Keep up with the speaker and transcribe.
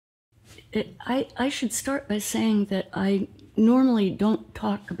I should start by saying that I normally don't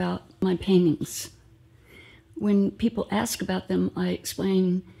talk about my paintings. When people ask about them, I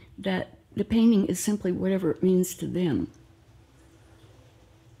explain that the painting is simply whatever it means to them,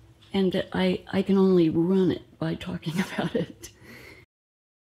 and that I can only ruin it by talking about it.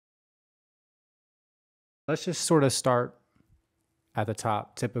 Let's just sort of start at the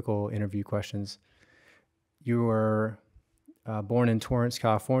top, typical interview questions. You were born in Torrance,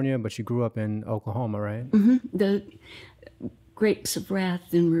 California, but you grew up in Oklahoma, right? The grapes of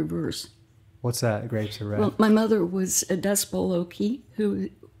wrath in reverse. What's that, grapes of wrath? Well, my mother was a Dust Bowl Okie who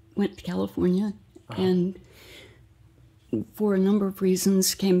went to California and for a number of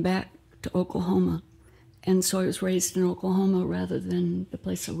reasons came back to Oklahoma. And so I was raised in Oklahoma rather than the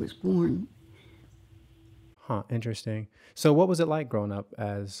place I was born. Huh, interesting. So what was it like growing up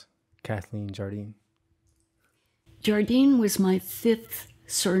as Kathleen Jardine? Jardine was my 5th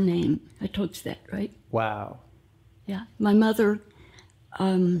surname. I told you that, right? Wow. Yeah. My mother,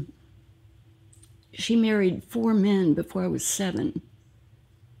 she married 4 men before I was 7.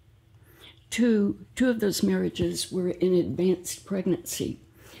 Two of those marriages were in advanced pregnancy.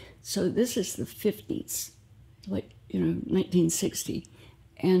 So this is the 50s, like, 1960.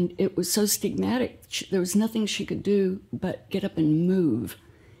 And it was so stigmatic. There was nothing she could do but get up and move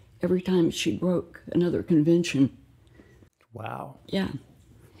every time she broke another convention. Wow. Yeah.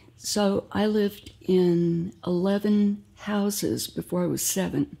 So I lived in 11 houses before I was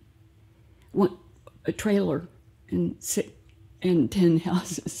 7. A trailer and 10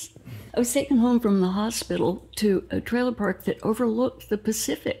 houses. I was taken home from the hospital to a trailer park that overlooked the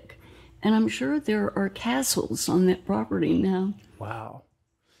Pacific. And I'm sure there are castles on that property now. Wow.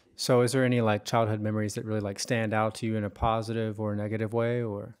 So is there any like childhood memories that really like stand out to you in a positive or negative way,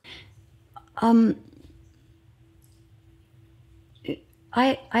 or?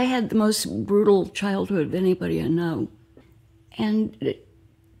 I had the most brutal childhood of anybody I know. And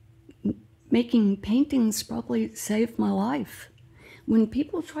making paintings probably saved my life. When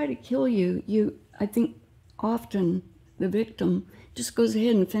people try to kill you, I think often the victim just goes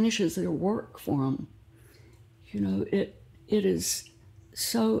ahead and finishes their work for them. It is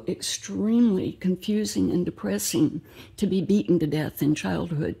so extremely confusing and depressing to be beaten to death in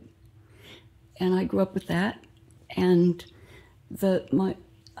childhood. And I grew up with that, and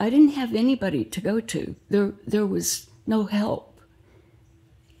I didn't have anybody to go to. There was no help.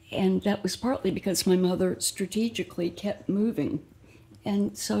 And that was partly because my mother strategically kept moving.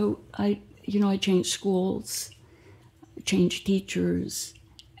 And so I changed schools, changed teachers,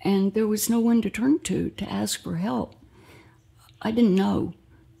 and there was no one to turn to ask for help. I didn't know.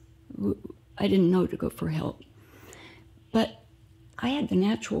 I didn't know to go for help. But I had the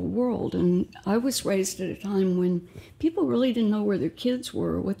natural world, and I was raised at a time when people really didn't know where their kids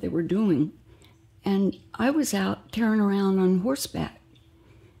were or what they were doing. And I was out tearing around on horseback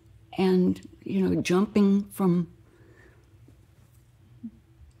and, jumping from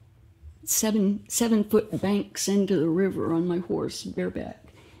 7-foot banks into the river on my horse,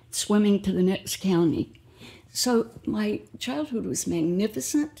 bareback, swimming to the next county. So my childhood was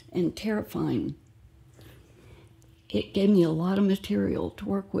magnificent and terrifying. It gave me a lot of material to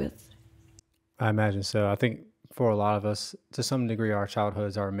work with. I imagine so. I think for a lot of us, to some degree, our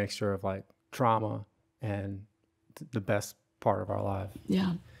childhoods are a mixture of like trauma and the best part of our life.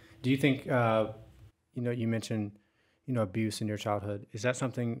 Yeah. Do you think, you mentioned, abuse in your childhood. Is that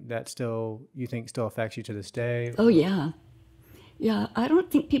something that you think still affects you to this day? Oh, yeah. Yeah, I don't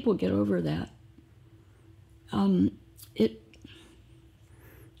think people get over that.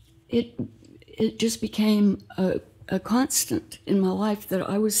 It just became a constant in my life that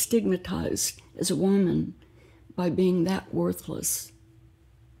I was stigmatized as a woman by being that worthless.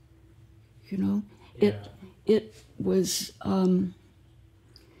 Yeah. It was,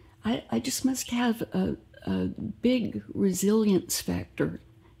 I just must have a big resilience factor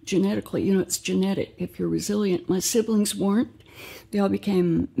genetically. It's genetic if you're resilient. My siblings weren't. They all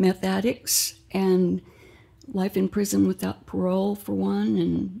became meth addicts and life in prison without parole for one,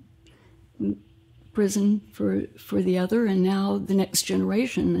 and prison for the other, and now the next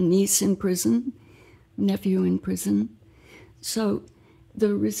generation, a niece in prison, nephew in prison. So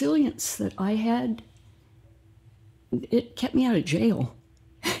the resilience that I had, it kept me out of jail.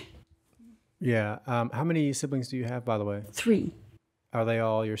 Yeah. How many siblings do you have, by the way? 3. Are they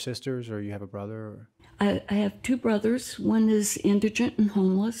all your sisters, or you have a brother? Or? I have 2 brothers. One is indigent and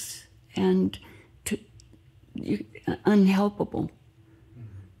homeless and unhelpable.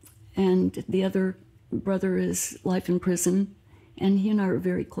 Mm-hmm. And the other brother is life in prison, and he and I are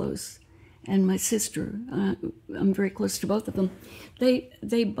very close. and my sister. I'm very close to both of them.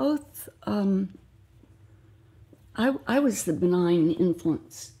 They both. I was the benign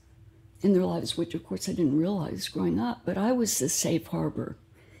influence in their lives, which of course I didn't realize growing up. But I was the safe harbor.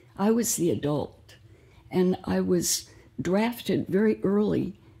 I was the adult, and I was drafted very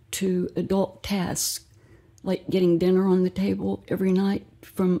early to adult tasks, like getting dinner on the table every night.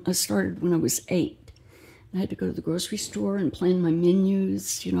 I started when I was 8. I had to go to the grocery store and plan my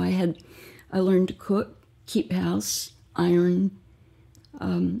menus. You know, I learned to cook, keep house, iron,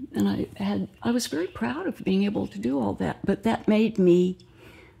 and I was very proud of being able to do all that. But that made me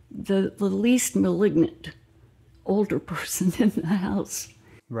the least malignant older person in the house.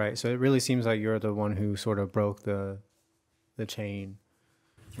 Right. So it really seems like you're the one who sort of broke the chain.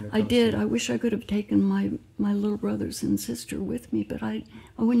 I did. I wish I could have taken my little brothers and sister with me, but I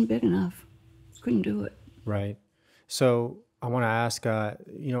wasn't big enough. Couldn't do it. Right. So I want to ask,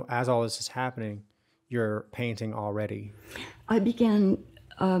 as all this is happening, you're painting already. I began,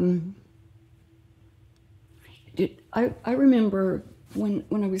 I remember when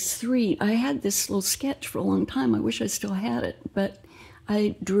I was 3, I had this little sketch for a long time. I wish I still had it, but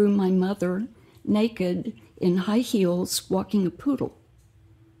I drew my mother naked in high heels walking a poodle.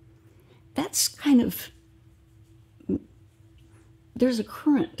 That's kind of, there's a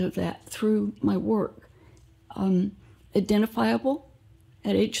current of that through my work. Identifiable.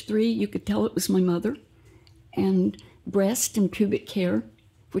 At age 3, you could tell it was my mother. And breast and pubic hair,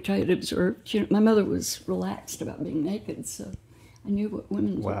 which I had observed. You know, my mother was relaxed about being naked, so I knew what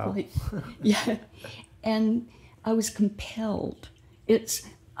women looked like. Yeah. And I was compelled.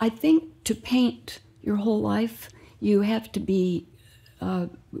 I think to paint your whole life, you have to be,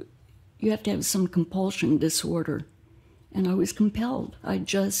 you have to have some compulsion disorder. And I was compelled. I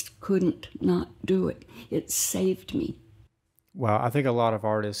just couldn't not do it. It saved me. Wow, I think a lot of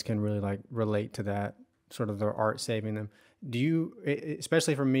artists can really relate to that, sort of their art saving them. Do you,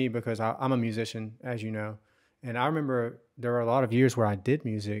 especially for me, because I'm a musician, as you know, and I remember there were a lot of years where I did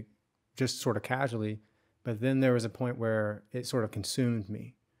music just sort of casually, but then there was a point where it sort of consumed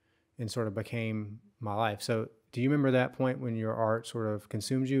me and sort of became my life. So do you remember that point when your art sort of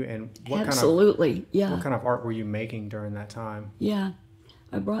consumed you? And Absolutely, yeah. What kind of art were you making during that time? Yeah,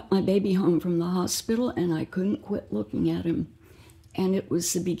 I brought my baby home from the hospital and I couldn't quit looking at him. And it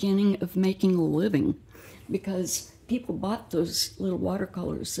was the beginning of making a living because people bought those little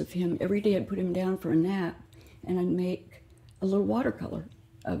watercolors of him. Every day I'd put him down for a nap and I'd make a little watercolor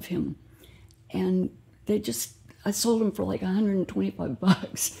of him. And I sold them for like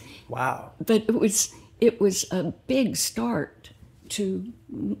 $125. Wow. But it was a big start to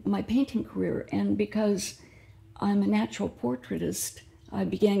my painting career. And because I'm a natural portraitist, I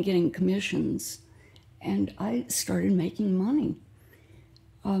began getting commissions and I started making money.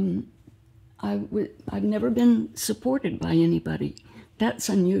 I've never been supported by anybody. That's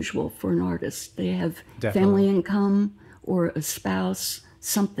unusual for an artist. They have family income or a spouse,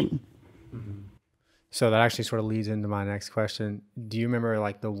 something. Mm-hmm. So that actually sort of leads into my next question. Do you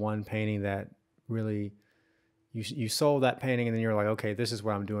remember the one painting that really, you sold that painting and then you're like, okay, this is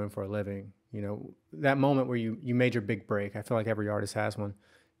what I'm doing for a living? You know, that moment where you made your big break. I feel like every artist has one.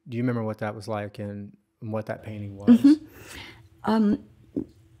 Do you remember what that was like and what that painting was? Mm-hmm.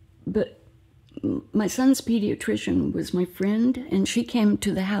 But my son's pediatrician was my friend, and she came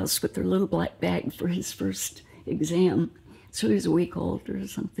to the house with her little black bag for his first exam. So he was a week old or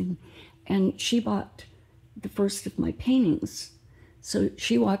something. And she bought the first of my paintings. So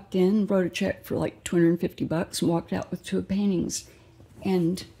she walked in, wrote a check for like $250 and walked out with 2 paintings.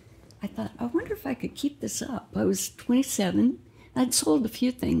 And I thought, I wonder if I could keep this up. I was 27. I'd sold a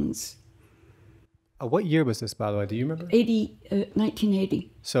few things. What year was this, by the way? Do you remember?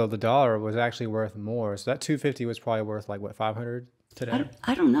 1980. So the dollar was actually worth more. So that $250 was probably worth like what, $500 today?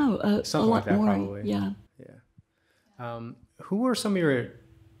 I don't know. Something a lot like that, more. probably. Yeah. Yeah. Who are some of your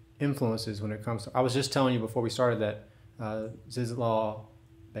influences when it comes to? I was just telling you before we started that Zdzislaw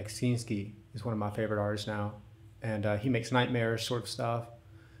Beksinski is one of my favorite artists now, and he makes nightmarish sort of stuff.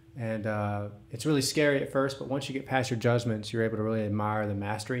 And it's really scary at first, but once you get past your judgments, you're able to really admire the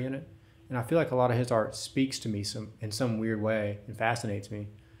mastery in it. And I feel like a lot of his art speaks to me in some weird way and fascinates me.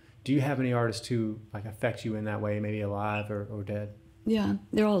 Do you have any artists who affect you in that way, maybe alive or dead? Yeah,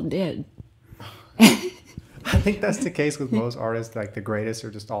 they're all dead. I think that's the case with most artists. Like the greatest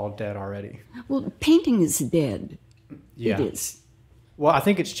are just all dead already. Well, painting is dead. Yeah. It is. Well, I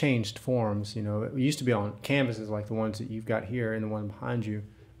think it's changed forms. You know, it used to be on canvases like the ones that you've got here and the one behind you,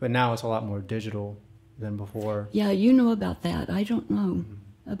 but now it's a lot more digital than before. Yeah, you know about that. I don't know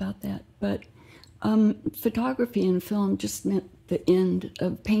about that, but photography and film just meant the end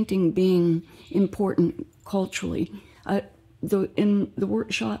of painting being important culturally. In the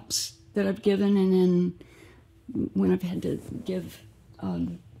workshops that I've given and when I've had to give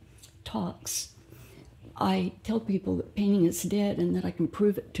talks, I tell people that painting is dead and that I can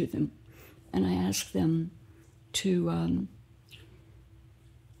prove it to them. And I ask them to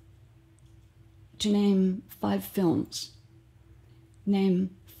name 5 films, name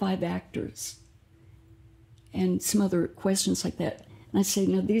 5 actors, and some other questions like that. And I say,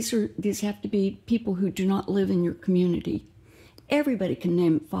 no, these have to be people who do not live in your community. Everybody can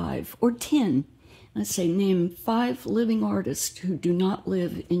name 5 or 10. And I say, name 5 living artists who do not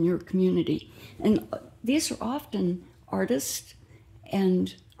live in your community. And these are often artists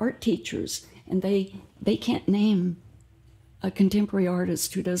and art teachers, and they can't name a contemporary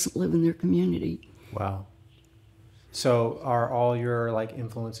artist who doesn't live in their community. Wow. So are all your like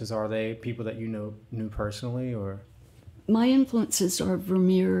influences, are they people that you knew personally, or? My influences are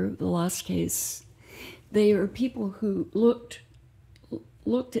Vermeer, Velázquez. They are people who looked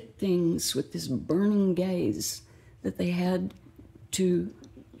at things with this burning gaze that they had to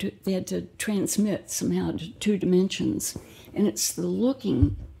transmit somehow to 2 dimensions. And it's the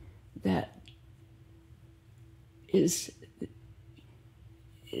looking that is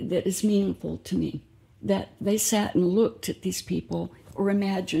meaningful to me, that they sat and looked at these people or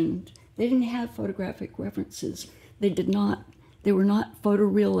imagined. They didn't have photographic references. They were not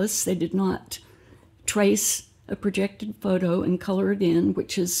photorealists. They did not trace a projected photo and color it in,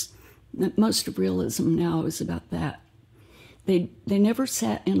 which is, most of realism now is about that. They never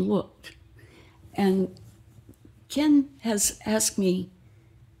sat and looked. And Ken has asked me,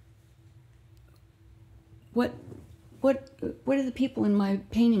 what are the people in my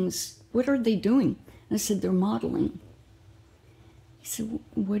paintings, what are they doing? And I said, they're modeling. He said,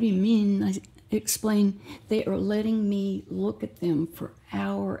 what do you mean? I explained, they are letting me look at them for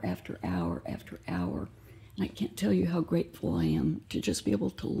hour after hour after hour. And I can't tell you how grateful I am to just be able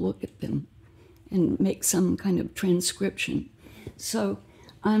to look at them and make some kind of transcription. So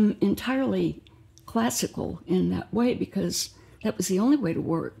I'm entirely classical in that way because that was the only way to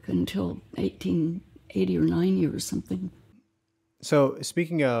work until 1880 or 90 or something. So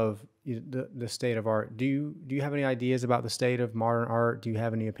speaking of the state of art, do you have any ideas about the state of modern art? Do you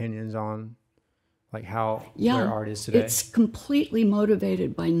have any opinions on like where art is today? It's completely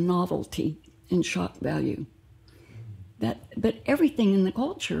motivated by novelty and shock value. But everything in the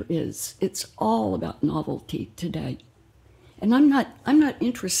culture it's all about novelty today. And I'm not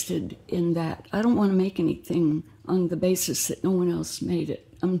interested in that. I don't want to make anything on the basis that no one else made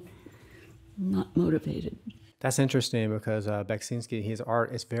it. I'm not motivated. That's interesting because Beksinski, his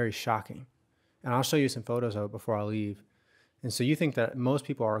art is very shocking. And I'll show you some photos of it before I leave. And so you think that most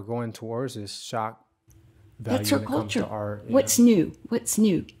people are going towards this shock value That's our when it culture. comes to art. What's new? What's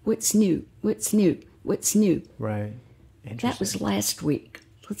new? What's new? What's new? What's new? Right. That was last week.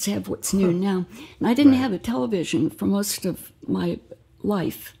 Let's have what's new now. And I didn't have a television for most of my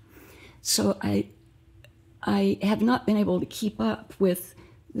life. So I have not been able to keep up with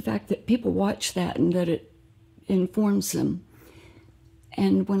the fact that people watch that and that it informs them.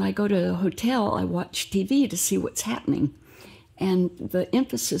 And when I go to a hotel, I watch TV to see what's happening. And the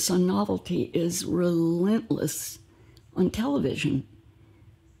emphasis on novelty is relentless on television.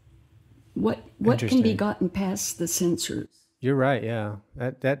 What can be gotten past the censors? You're right, yeah.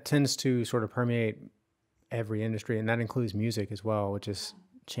 That tends to sort of permeate every industry, and that includes music as well, which has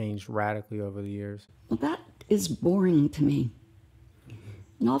changed radically over the years. Well, that is boring to me.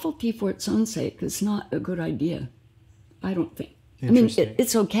 Novelty for its own sake is not a good idea, I don't think. I mean,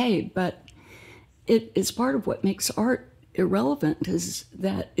 it's okay, but it is part of what makes art irrelevant is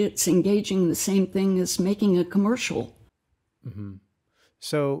that it's engaging the same thing as making a commercial. Mm-hmm.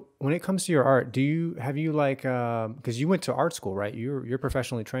 So when it comes to your art, have you like, because you went to art school, right? You're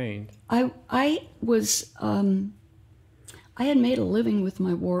professionally trained. I was, I had made a living with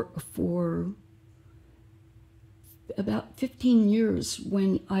my work for about 15 years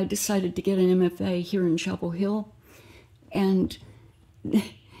when I decided to get an MFA here in Chapel Hill. And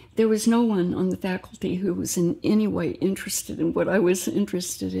there was no one on the faculty who was in any way interested in what I was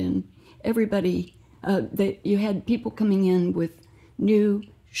interested in. Everybody, you had people coming in with new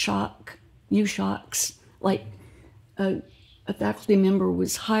shocks, like a faculty member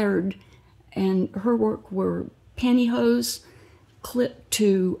was hired and her work were pantyhose clipped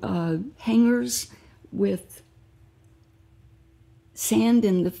to hangers with sand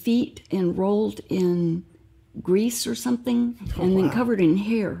in the feet and rolled in grease or something, and then covered in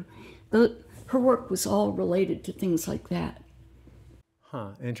hair. Her work was all related to things like that.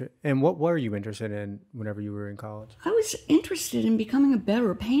 Huh. And what were you interested in whenever you were in college? I was interested in becoming a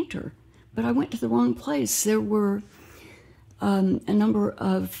better painter, but I went to the wrong place. There were a number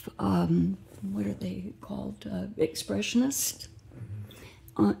of, what are they called, expressionists,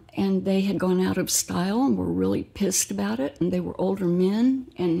 and they had gone out of style and were really pissed about it, and they were older men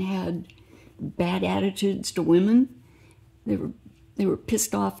and had bad attitudes to women. They were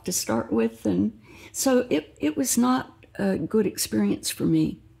pissed off to start with, and so it was not a good experience for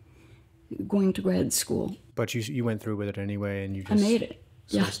me going to grad school. But you went through with it anyway, and you just I made it.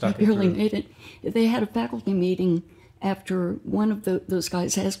 Yeah, I barely made it. They had a faculty meeting after one of those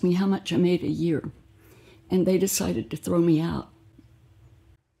guys asked me how much I made a year, and they decided to throw me out.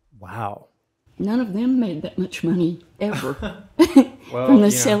 Wow. None of them made that much money ever Well, from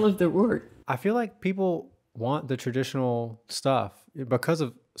the sale of their work. I feel like people want the traditional stuff because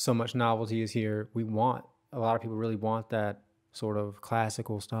of so much novelty is here. A lot of people really want that sort of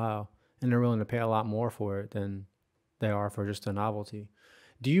classical style, and they're willing to pay a lot more for it than they are for just a novelty.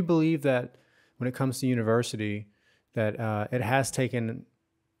 Do you believe that when it comes to university, that it has taken,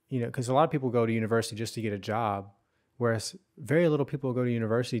 because a lot of people go to university just to get a job, whereas very little people go to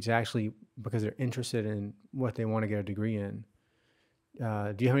university to actually because they're interested in what they want to get a degree in.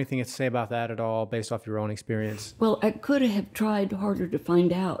 Do you have anything to say about that at all based off your own experience? Well, I could have tried harder to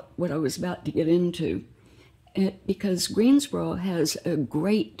find out what I was about to get into, because Greensboro has a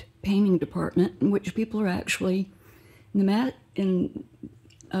great painting department in which people are actually, in the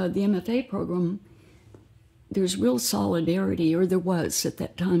MFA program, there's real solidarity, or there was at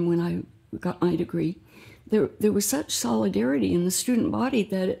that time when I got my degree. There was such solidarity in the student body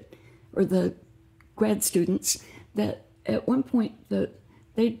or the grad students, that at one point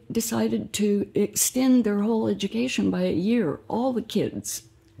they decided to extend their whole education by a year, all the kids,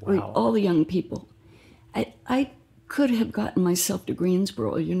 Wow. or all the young people. I could have gotten myself to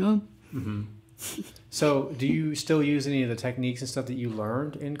Greensboro, Mm-hmm. So do you still use any of the techniques and stuff that you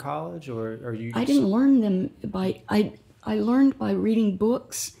learned in college, or are you? I didn't learn them I learned by reading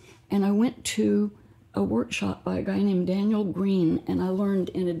books, and I went to a workshop by a guy named Daniel Green, and I learned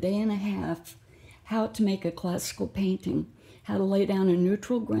in a day and a half how to make a classical painting, how to lay down a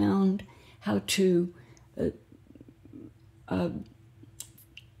neutral ground, how to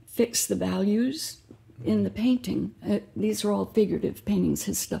fix the values in the painting. These are all figurative paintings.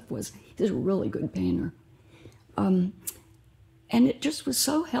 He's a really good painter. And it just was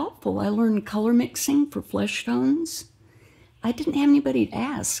so helpful. I learned color mixing for flesh tones. I didn't have anybody to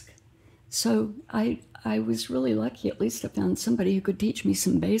ask. So I was really lucky. At least I found somebody who could teach me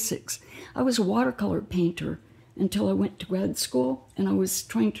some basics. I was a watercolor painter until I went to grad school, and I was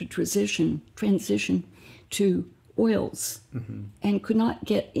trying to transition to oils, mm-hmm. and could not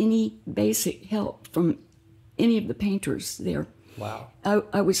get any basic help from any of the painters there. Wow.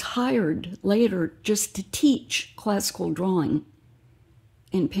 I was hired later just to teach classical drawing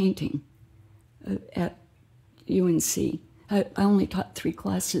and painting at UNC. I only taught 3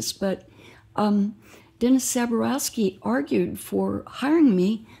 classes, but Dennis Saborowski argued for hiring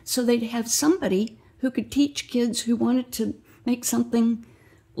me so they'd have somebody who could teach kids who wanted to make something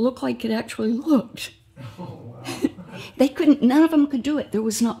look like it actually looked. Oh, wow. None of them could do it. There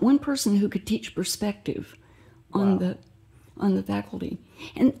was not one person who could teach perspective on the faculty.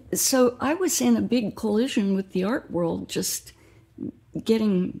 And so I was in a big collision with the art world, just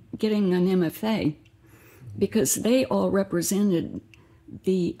getting an MFA, because they all represented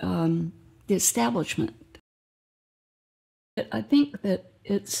the establishment. I think that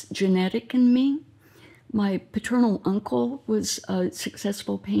it's genetic in me. My paternal uncle was a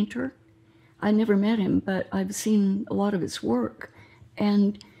successful painter. I never met him, but I've seen a lot of his work.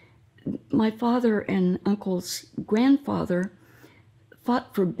 And my father and uncle's grandfather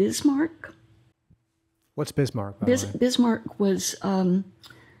fought for Bismarck. What's Bismarck, by the way? Bismarck was,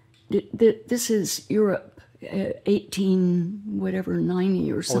 this is Europe,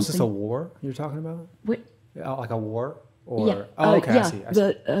 1890 or something. Oh, is this a war you're talking about? What? Like a war? Or, yeah. Oh, okay, yeah, I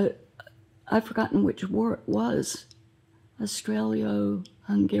see. I've forgotten which war it was.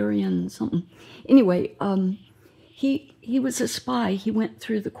 Australo-Hungarian something. Anyway, he was a spy. He went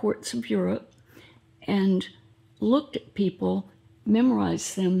through the courts of Europe and looked at people,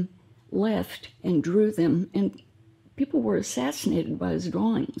 memorized them, left, and drew them. And people were assassinated by his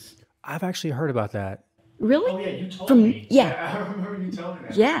drawings. I've actually heard about that. Really? Oh, yeah, you told me. Yeah. I remember you telling me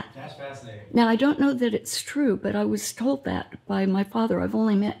that. Yeah. That's fascinating. Now, I don't know that it's true, but I was told that by my father. I've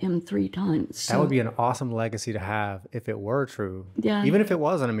only met him 3 times. So. That would be an awesome legacy to have if it were true. Yeah. Even if it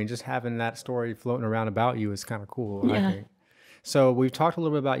wasn't, I mean, just having that story floating around about you is kind of cool, Yeah. I think. So we've talked a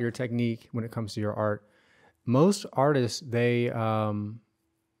little bit about your technique when it comes to your art. most artists, they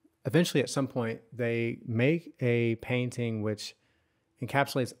eventually at some point, they make a painting which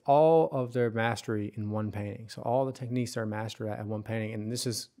encapsulates all of their mastery in one painting. So all the techniques are mastered at one painting, and this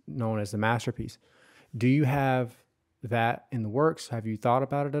is known as the masterpiece. Do you have that in the works? Have you thought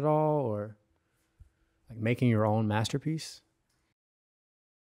about it at all, or like making your own masterpiece?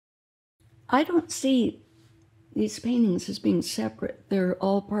 I don't see these paintings as being separate. They're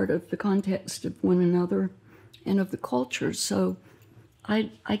all part of the context of one another and of the culture. So I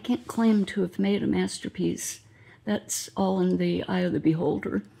can't claim to have made a masterpiece. That's all in the eye of the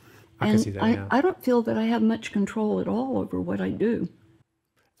beholder. I can see that, yeah. I don't feel that I have much control at all over what I do.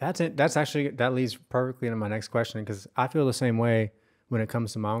 That's it. That's actually, that leads perfectly into my next question, because I feel the same way when it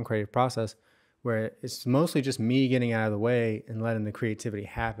comes to my own creative process, where it's mostly just me getting out of the way and letting the creativity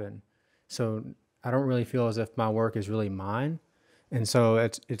happen. So I don't really feel as if my work is really mine. And so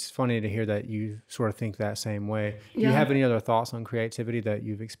it's funny to hear that you sort of think that same way. Do you have any other thoughts on creativity that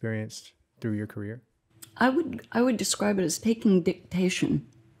you've experienced through your career? I would describe it as taking dictation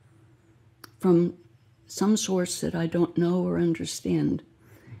from some source that I don't know or understand.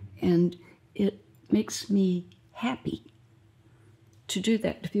 And it makes me happy to do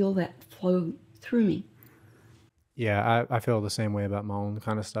that, to feel that flow through me. Yeah, I feel the same way about my own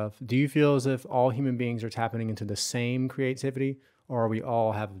kind of stuff. Do you feel as if all human beings are tapping into the same creativity, or we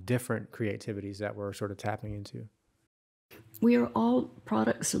all have different creativities that we're sort of tapping into? We are all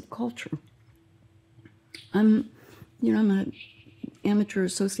products of culture. I'm an amateur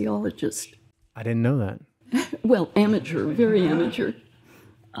sociologist. I didn't know that. Well, amateur, very amateur.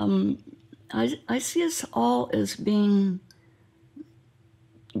 I see us all as being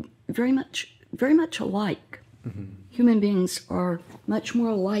very much alike. Mm-hmm. Human beings are much more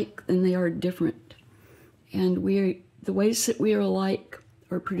alike than they are different. And the ways that we are alike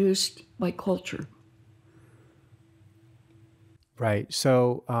are produced by culture. Right.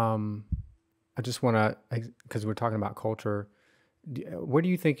 So I just want to, because we're talking about culture, where do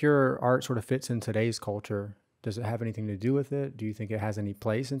you think your art sort of fits in today's culture? Does it have anything to do with it? Do you think it has any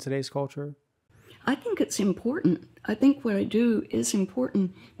place in today's culture? I think it's important. I think what I do is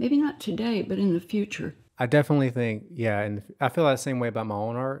important, maybe not today, but in the future. I definitely think, yeah, and I feel that same way about my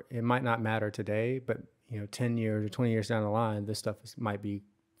own art. It might not matter today, but 10 years or 20 years down the line, this stuff might be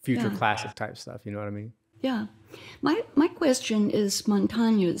future classic type stuff. You know what I mean? Yeah. My question is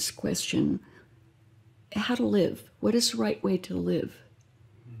Montaigne's question: how to live? What is the right way to live?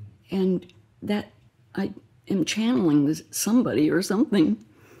 And that I am channeling somebody or something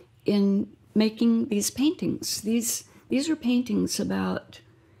in making these paintings. These are paintings about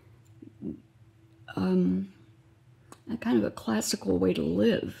a kind of a classical way to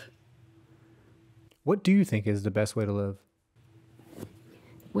live. What do you think is the best way to live?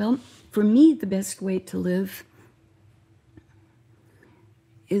 Well, for me, the best way to live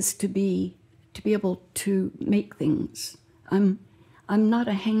is to be able to make things. I'm not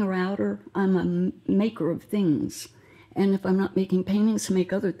a hanger-outer. I'm a maker of things. And if I'm not making paintings, I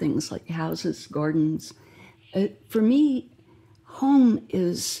make other things like houses, gardens. For me, home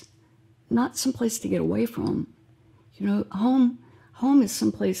is not someplace to get away from. Home is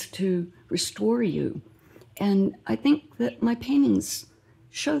someplace to restore you. And I think that my paintings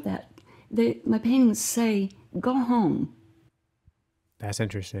show that. My paintings say, go home. That's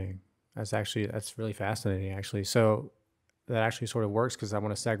interesting. That's really fascinating, actually. So that actually sort of works, because I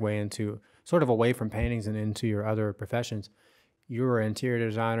want to segue into sort of away from paintings and into your other professions. You're an interior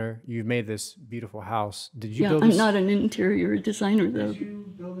designer. You've made this beautiful house. Did you build this? I'm not an interior designer, though. Did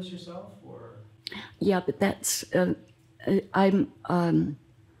you build this yourself, or? Yeah, but that's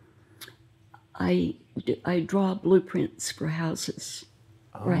I draw blueprints for houses,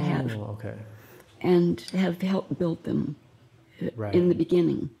 or I have, okay, and have helped build them right. in the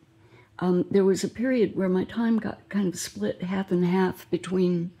beginning. There was a period where my time got kind of split half and half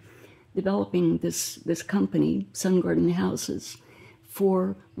between developing this company, Sun Garden Houses,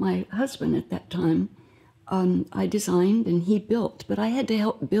 for my husband at that time. I designed and he built, but I had to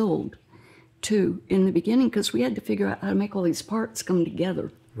help build too in the beginning, because we had to figure out how to make all these parts come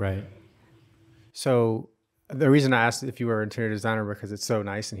together. Right. So the reason I asked if you were an interior designer, because it's so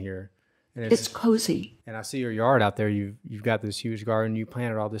nice in here. And It's cozy. And I see your yard out there. You've got this huge garden. You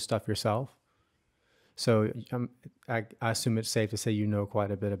planted all this stuff yourself. So I assume it's safe to say you know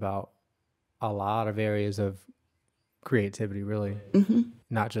quite a bit about a lot of areas of creativity, really,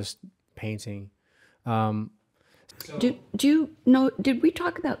 not just painting. Do you know, did we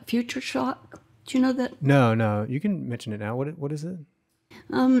talk about Future Shock? Do you know that? No, you can mention it now. What is it?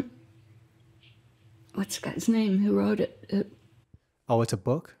 What's the guy's name who wrote it? Oh, it's a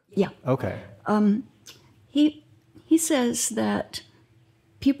book? Yeah. Okay. He says that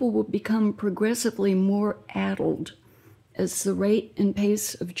people will become progressively more addled as the rate and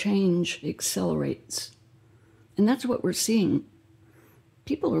pace of change accelerates. And that's what we're seeing.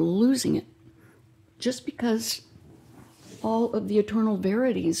 People are losing it just because all of the eternal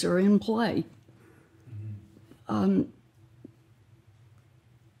verities are in play.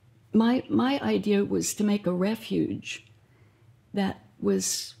 My idea was to make a refuge that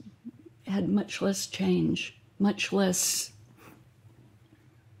had much less change, much less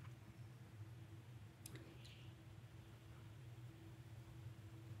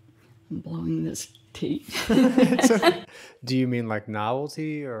I'm blowing this tea. Do you mean like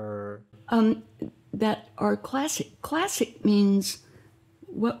novelty or? That are classic. Classic means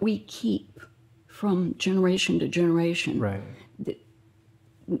what we keep from generation to generation. Right.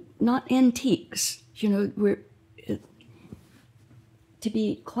 Not antiques. You know, to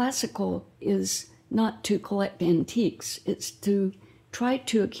be classical is not to collect antiques. It's to try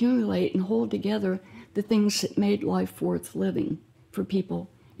to accumulate and hold together the things that made life worth living for people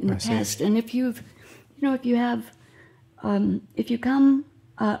in the past. And if you come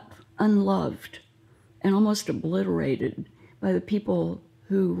up unloved and almost obliterated by the people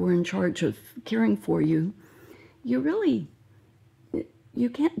who were in charge of caring for you, you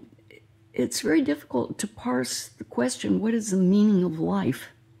can't, it's very difficult to parse the question, what is the meaning of life?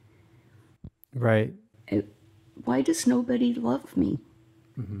 Right. Why does nobody love me?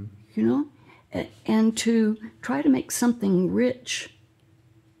 Mm-hmm. You know? And to try to make something rich,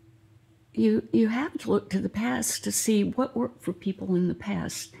 you have to look to the past to see what worked for people in the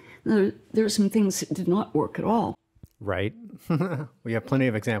past. There are some things that did not work at all. Right. We have plenty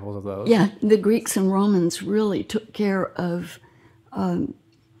of examples of those. Yeah, the Greeks and Romans really took care of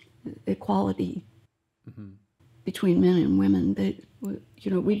equality between men and women.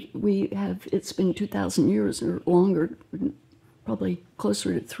 We have, it's been 2,000 years or longer, probably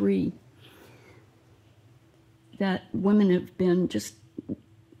closer to 3, that women have been just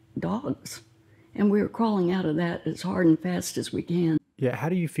dogs. And we're crawling out of that as hard and fast as we can. Yeah, how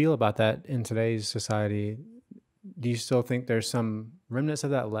do you feel about that in today's society? Do you still think there's some remnants of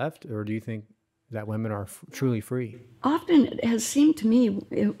that left, or do you think that women are truly free? Often it has seemed to me,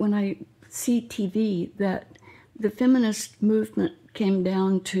 when I see TV, that the feminist movement came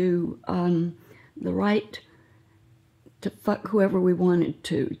down to the right to fuck whoever we wanted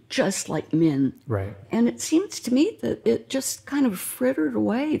to, just like men. Right. And it seems to me that it just kind of frittered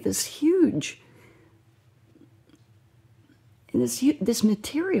away this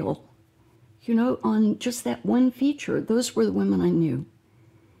material, you know, on just that one feature. Those were the women I knew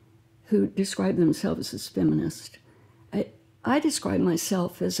who described themselves as feminist. I describe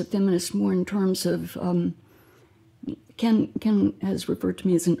myself as a feminist more in terms of, Ken has referred to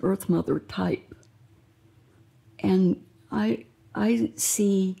me as an Earth Mother type. And I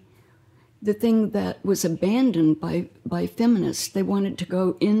see the thing that was abandoned by feminists. They wanted to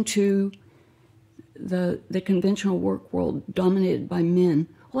go into the conventional work world dominated by men.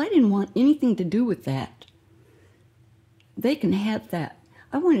 Well, I didn't want anything to do with that. They can have that.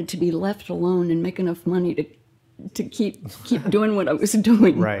 I wanted to be left alone and make enough money to keep doing what I was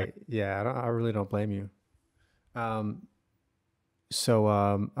doing. Right. Yeah, I really don't blame you. So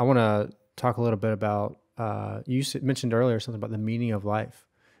I want to talk a little bit about, you mentioned earlier something about the meaning of life.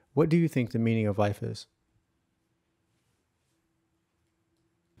 What do you think the meaning of life is?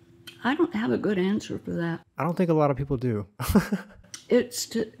 I don't have a good answer for that. I don't think a lot of people do. It's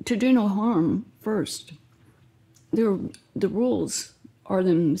to do no harm first. The rules are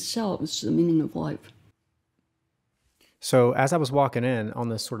themselves the meaning of life. So as I was walking in on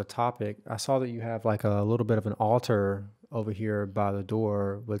this sort of topic, I saw that you have like a little bit of an altar over here by the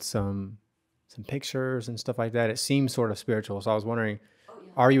door with some pictures and stuff like that. It seems sort of spiritual. So I was wondering,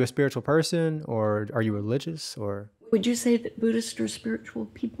 are you a spiritual person, or are you religious, or? Would you say that Buddhists are spiritual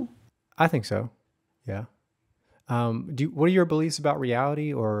people? I think so. Yeah. What are your beliefs about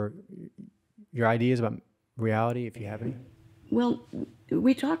reality, or your ideas about reality, if you have any? Well,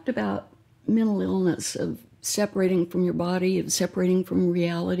 we talked about mental illness, of separating from your body, of separating from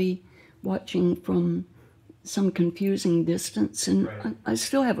reality, watching from some confusing distance, and right. I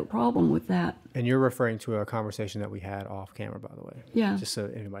still have a problem with that. And you're referring to a conversation that we had off camera, by the way. Yeah. Just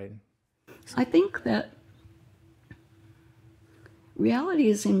so anybody. I think that reality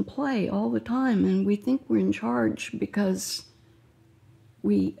is in play all the time, and we think we're in charge because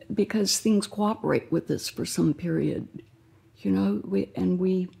things cooperate with us for some period, you know.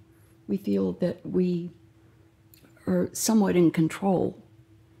 We feel that we are somewhat in control.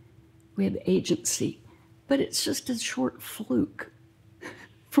 We have agency, but it's just a short fluke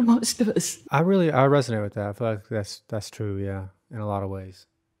for most of us. I resonate with that. I feel like that's true, yeah, in a lot of ways.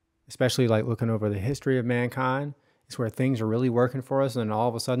 Especially like looking over the history of mankind, it's where things are really working for us, and all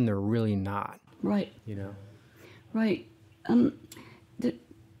of a sudden they're really not. Right. You know? Right. The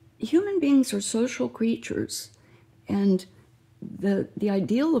human beings are social creatures, and the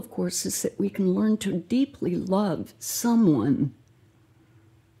ideal, of course, is that we can learn to deeply love someone.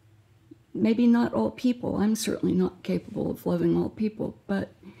 Maybe not all people. I'm certainly not capable of loving all people,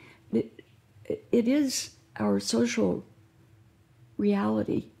 but it is our social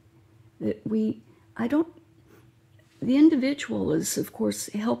reality that the individual is, of course,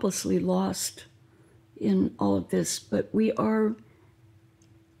 helplessly lost in all of this, but we're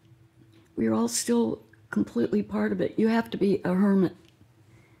all still completely part of it. You have to be a hermit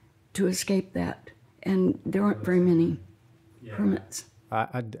to escape that, and there aren't very many hermits.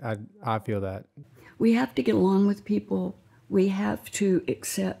 I feel that. We have to get along with people. We have to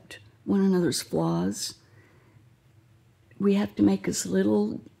accept one another's flaws. We have to make as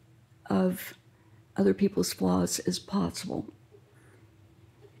little of other people's flaws as possible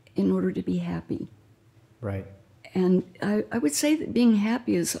in order to be happy. Right. And I would say that being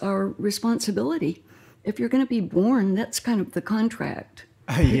happy is our responsibility. If you're going to be born, that's kind of the contract.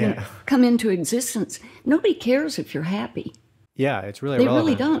 Yeah. Come into existence. Nobody cares if you're happy. Yeah, it's really They relevant.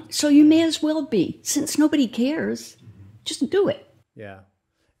 really don't. So you may as well be. Since nobody cares, just do it. Yeah.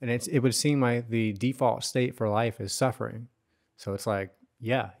 And it would seem like the default state for life is suffering. So it's like,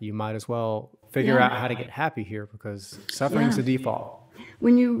 yeah, you might as well figure out how to get happy here, because suffering's the default.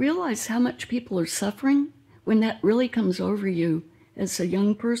 When you realize how much people are suffering, when that really comes over you as a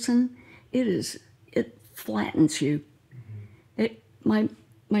young person, it flattens you.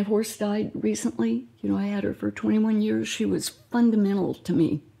 My horse died recently. I had her for 21 years. She was fundamental to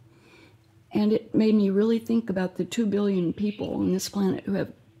me. And it made me really think about the 2 billion people on this planet who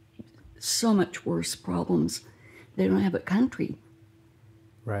have so much worse problems. They don't have a country.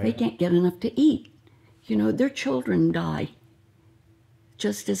 Right. They can't get enough to eat. Their children die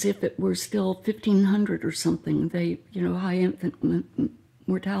just as if it were still 1500 or something. High infant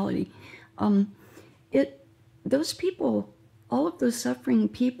mortality. Those people, all of those suffering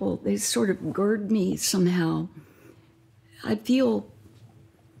people, they sort of gird me somehow. I feel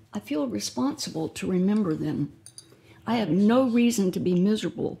responsible to remember them. I have no reason to be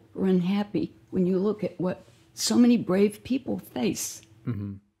miserable or unhappy when you look at what so many brave people face.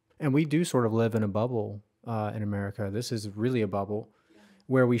 Mm-hmm. And we do sort of live in a bubble in America. This is really a bubble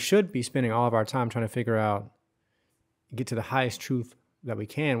where we should be spending all of our time trying to figure out, get to the highest truth that we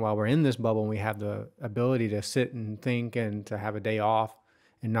can while we're in this bubble, and we have the ability to sit and think and to have a day off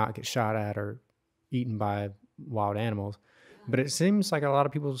and not get shot at or eaten by wild animals. But it seems like a lot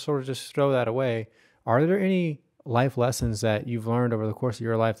of people sort of just throw that away. Are there any life lessons that you've learned over the course of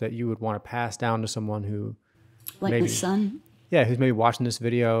your life that you would want to pass down to someone who like maybe, my son? Yeah, who's maybe watching this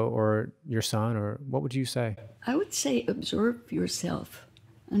video, or your son, or what would you say? I would say observe yourself,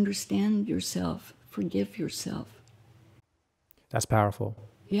 understand yourself, forgive yourself. That's powerful.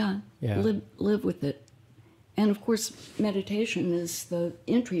 Yeah. Live with it. And of course, meditation is the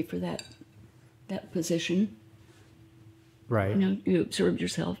entry for that position. Right. You observe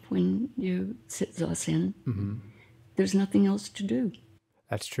yourself when you sit zazen. Mm-hmm. There's nothing else to do.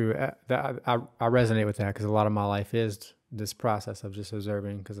 That's true. I resonate with that, because a lot of my life is this process of just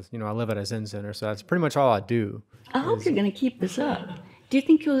observing, because I live at a Zen center, so that's pretty much all I do. I hope you're going to keep this up. Do you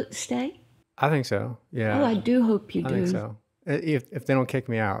think you'll stay? I think so. Yeah. Oh, I do hope you do. I think so. If they don't kick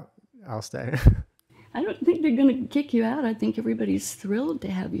me out, I'll stay. I don't think they're going to kick you out. I think everybody's thrilled to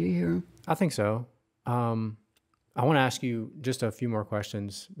have you here. I think so. I want to ask you just a few more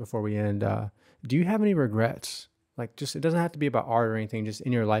questions before we end. Do you have any regrets? Like, just, it doesn't have to be about art or anything, just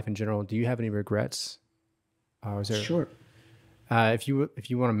in your life in general. Do you have any regrets? Is there, Sure. If you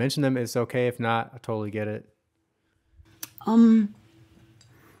want to mention them, it's okay. If not, I totally get it.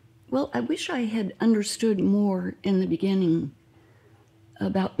 Well, I wish I had understood more in the beginning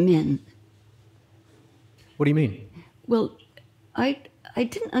about men. What do you mean? Well, I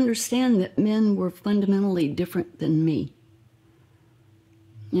didn't understand that men were fundamentally different than me.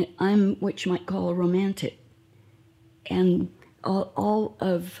 I'm what you might call a romantic. And all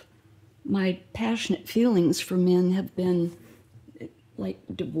of my passionate feelings for men have been like,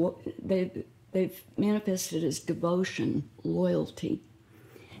 they've manifested as devotion, loyalty.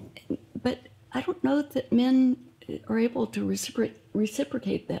 But I don't know that men are able to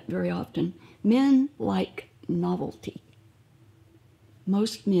reciprocate that very often. Men like novelty.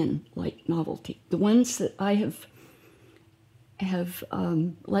 Most men like novelty. The ones that I have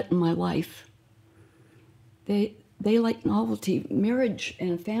let in my life, they they like novelty. Marriage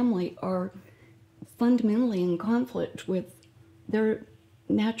and family are fundamentally in conflict with their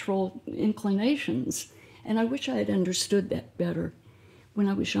natural inclinations. And I wish I had understood that better when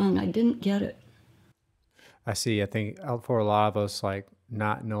I was young. I didn't get it. I see. I think for a lot of us, like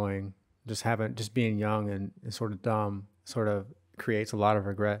not knowing, just being young and sort of dumb, sort of creates a lot of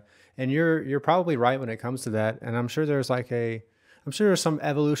regret. And you're probably right when it comes to that. And I'm sure I'm sure there's some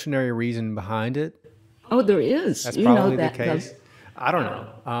evolutionary reason behind it. Oh, there is. That's You know probably the that. case. I don't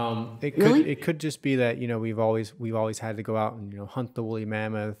know. Really? It could just be that, we've always had to go out and, hunt the woolly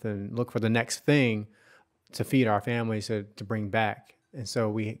mammoth and look for the next thing to feed our families to bring back. And so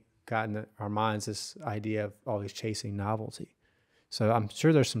we got in our minds this idea of always chasing novelty. So I'm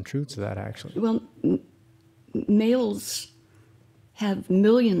sure there's some truth to that, actually. Well, males have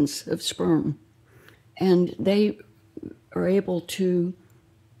millions of sperm, and they are able to,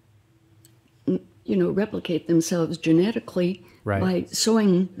 replicate themselves genetically Right. by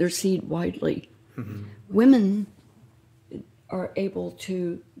sowing their seed widely. Mm-hmm. Women are able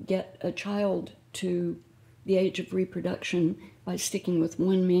to get a child to the age of reproduction by sticking with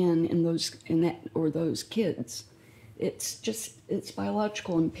one man in those kids. It's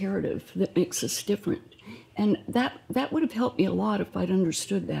biological imperative that makes us different. And that would have helped me a lot if I'd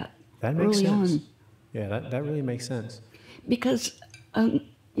understood that That makes early sense. on. Yeah, that really makes sense. Because,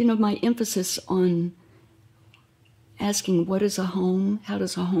 my emphasis on asking what is a home, how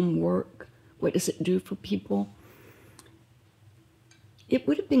does a home work, what does it do for people, it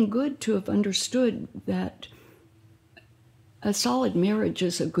would have been good to have understood that a solid marriage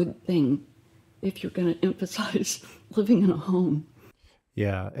is a good thing if you're going to emphasize living in a home.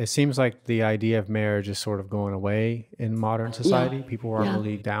 Yeah, it seems like the idea of marriage is sort of going away in modern society. Yeah. People aren't Yeah.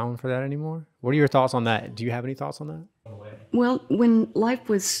 really down for that anymore. What are your thoughts on that? Do you have any thoughts on that? Well, when life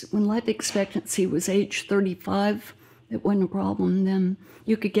expectancy was age 35, it wasn't a problem. Then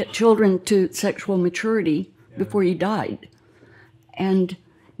you could get children to sexual maturity before you died. And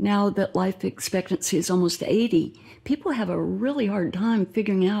now that life expectancy is almost 80, people have a really hard time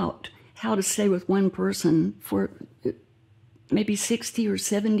figuring out how to stay with one person for maybe 60 or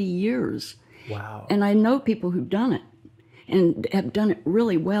 70 years. Wow. And I know people who've done it and have done it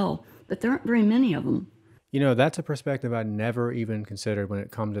really well, but there aren't very many of them. That's a perspective I never even considered when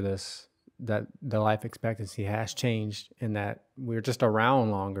it comes to this, that the life expectancy has changed and that we're just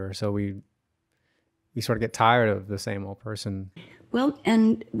around longer. So we sort of get tired of the same old person. Well,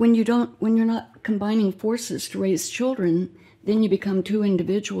 and when you're not combining forces to raise children, then you become two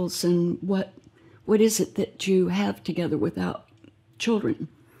individuals, and what is it that you have together without children?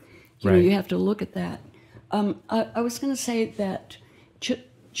 Right. You have to look at that. I was going to say that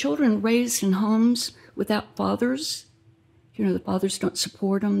children raised in homes without fathers, the fathers don't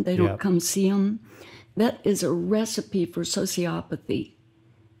support them, they don't Yep. come see them. That is a recipe for sociopathy.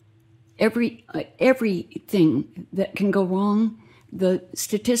 Everything that can go wrong, the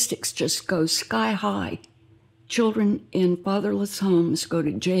statistics just go sky high. Children in fatherless homes go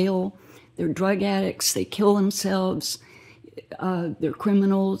to jail. They're drug addicts. They kill themselves. They're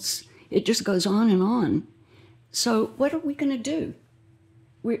criminals. It just goes on and on. So what are we going to do?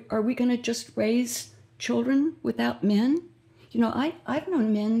 Are we going to just raise children without men? I've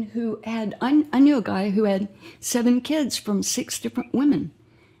known men who had, I knew a guy who had 7 kids from 6 different women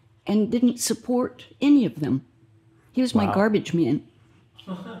and didn't support any of them. He was my Wow. garbage man.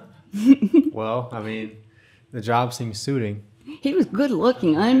 Well, I mean, the job seems suiting. He was good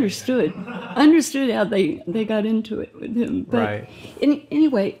looking. I understood how they got into it with him. But Right.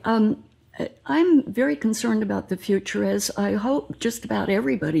 Anyway, I'm very concerned about the future, as I hope just about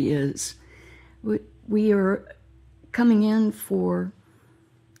everybody is. We are coming in for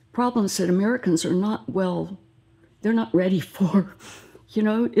problems that Americans are they're not ready for.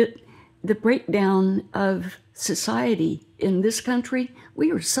 The breakdown of society in this country,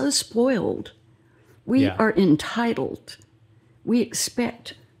 we are so spoiled. We Yeah. are entitled. We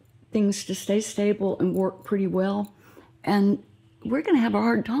expect things to stay stable and work pretty well. And we're going to have a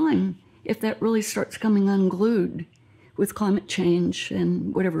hard time if that really starts coming unglued with climate change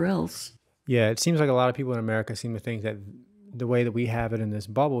and whatever else. Yeah, it seems like a lot of people in America seem to think that the way that we have it in this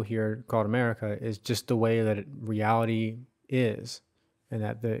bubble here called America is just the way that reality is, and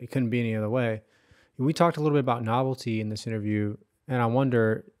that it couldn't be any other way. We talked a little bit about novelty in this interview, and I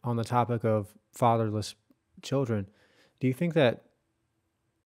wonder, on the topic of fatherless children, do you think that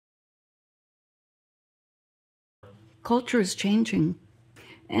Culture is changing.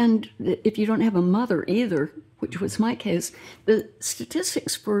 And if you don't have a mother either, which was my case, the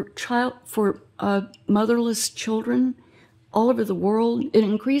statistics for motherless children all over the world, it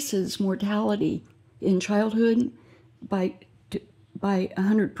increases mortality in childhood by by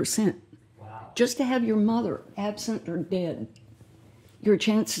 100%. Wow. Just to have your mother absent or dead, your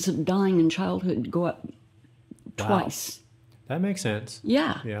chances of dying in childhood go up twice. That makes sense.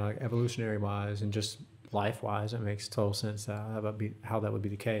 Yeah. Yeah, like evolutionary wise and just life wise, it makes total sense how that would be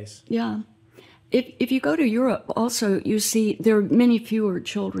the case. Yeah. If you go to Europe, also, you see there are many fewer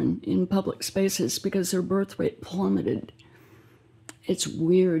children in public spaces because their birth rate plummeted. It's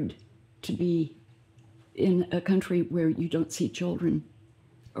weird to be in a country where you don't see children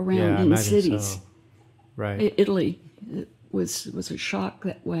around Yeah, I in imagine cities. so. Right. Italy was a shock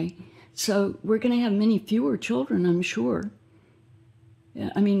that way. So we're going to have many fewer children, I'm sure.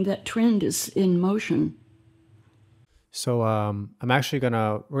 Yeah, I mean, that trend is in motion. So we're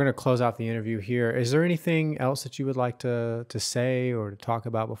gonna close out the interview here. Is there anything else that you would like to say or to talk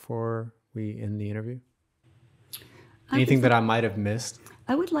about before we end the interview? Anything that I might have missed?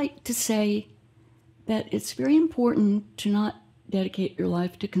 I would like to say that it's very important to not dedicate your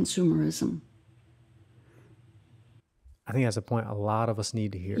life to consumerism. I think that's a point a lot of us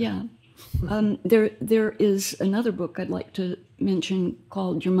need to hear. Yeah. There is another book I'd like to mention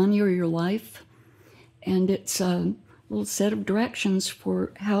called Your Money or Your Life. And it's a little set of directions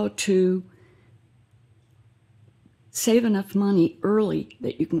for how to save enough money early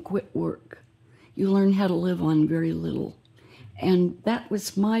that you can quit work. You learn how to live on very little. And that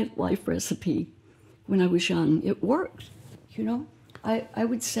was my life recipe when I was young. It worked, you know. I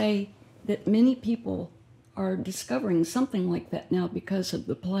would say that many people are discovering something like that now because of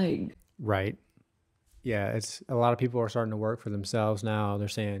the plague. Right. Yeah, it's a lot of people are starting to work for themselves now. They're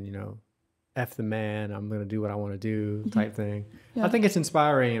saying, you know, F the man, I'm going to do what I want to do type thing. Yeah. I think it's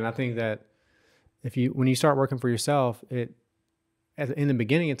inspiring. And I think that when you start working for yourself, in the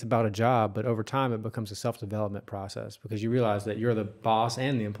beginning, it's about a job, but over time it becomes a self-development process because you realize that you're the boss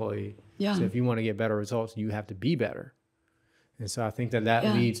and the employee. Yeah. So if you want to get better results, you have to be better. And so I think that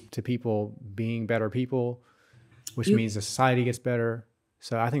leads to people being better people, which means the society gets better.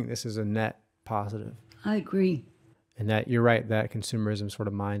 So I think this is a net positive. I agree. And that you're right, that consumerism sort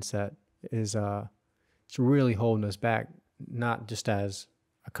of mindset is it's really holding us back, not just as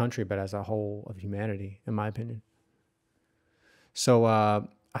a country, but as a whole of humanity, in my opinion. So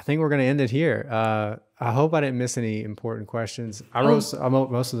I think we're going to end it here. I hope I didn't miss any important questions. I wrote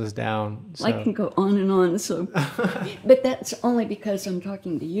most of this down. So. I can go on and on. So, but that's only because I'm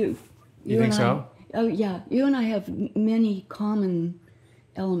talking to you. You think so? Oh yeah, you and I have many common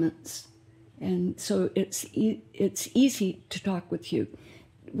elements, and so it's easy to talk with you.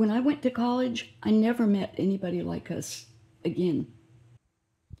 When I went to college, I never met anybody like us again.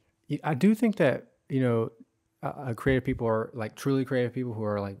 I do think that, you know, creative people are like truly creative people who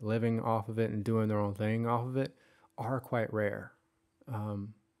are like living off of it and doing their own thing off of it are quite rare.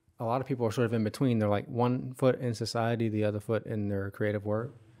 A lot of people are sort of in between. They're like one foot in society, the other foot in their creative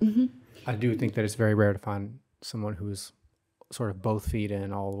work. Mm-hmm. I do think that it's very rare to find someone who's sort of both feet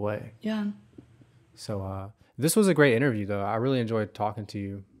in all the way. Yeah. So this was a great interview, though. I really enjoyed talking to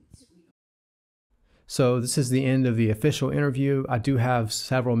you. So this is the end of the official interview. I do have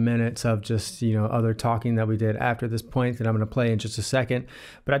several minutes of just, you know, other talking that we did after this point that I'm going to play in just a second.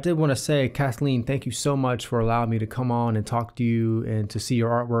 But I did want to say, Kathleen, thank you so much for allowing me to come on and talk to you and to see your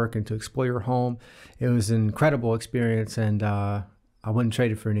artwork and to explore your home. It was an incredible experience, and I wouldn't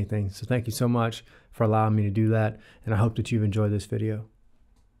trade it for anything. So thank you so much for allowing me to do that. And I hope that you've enjoyed this video.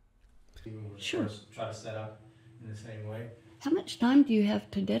 Sure. Try to set up in the same way. How much time do you have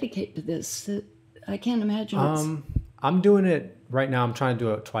to dedicate to this? I can't imagine. I'm doing it right now. I'm trying to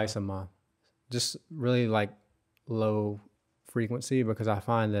do it twice a month, just really like low frequency, because I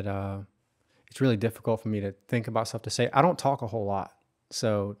find that it's really difficult for me to think about stuff to say. I don't talk a whole lot,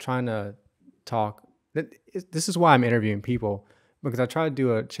 so trying to talk. This is why I'm interviewing people, because I try to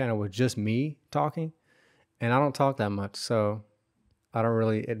do a channel with just me talking, and I don't talk that much, so I don't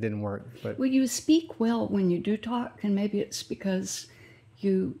really. It didn't work. But well, you speak well when you do talk, and maybe it's because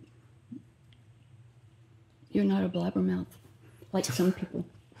you're not a blabbermouth like some people.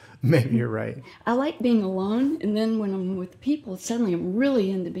 Maybe you're right. I like being alone, and then when I'm with people, suddenly I'm really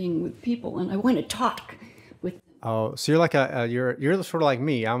into being with people, and I want to talk with them. Oh, so you're like you're sort of like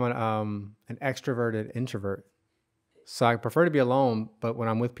me. I'm an extroverted introvert. So I prefer to be alone, but when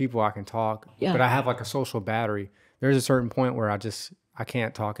I'm with people, I can talk. Yeah. But I have like a social battery. There's a certain point where I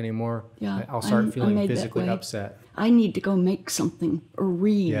can't talk anymore. Yeah, I'll start feeling made that physically way. upset. I need to go make something or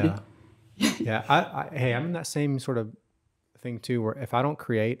read. Yeah. Yeah. Hey, I'm in that same sort of thing too, where if I don't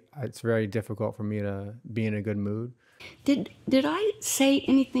create, it's very difficult for me to be in a good mood. Did I say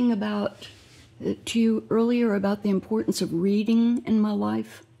anything about to you earlier about the importance of reading in my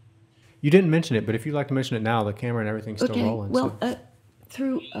life? You didn't mention it, but if you'd like to mention it now, the camera and everything's still Okay, rolling. well, So.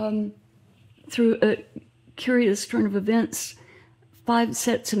 through a curious turn of events, 5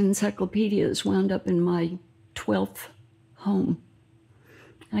 sets of encyclopedias wound up in my 12th home.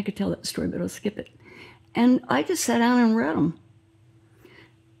 I could tell that story, but I'll skip it. And I just sat down and read them.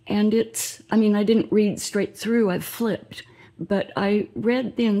 And I didn't read straight through, I flipped, but I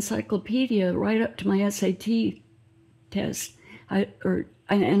read the encyclopedia right up to my SAT test.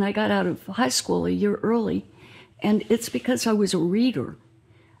 And I got out of high school a year early, and it's because I was a reader.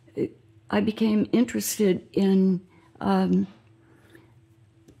 I became interested in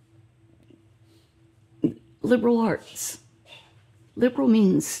liberal arts. Liberal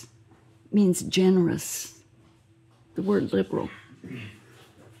means generous, the word liberal.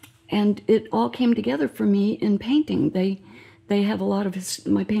 And it all came together for me in painting. They have a lot of,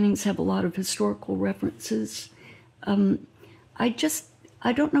 my paintings have a lot of historical references. I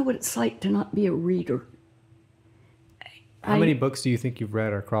don't know what it's like to not be a reader. How many books do you think you've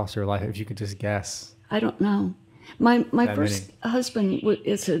read across your life, if you could just guess? I don't know. My first many. husband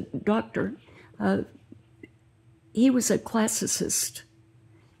is a doctor. He was a classicist.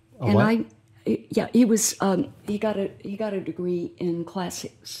 He was. He got a degree in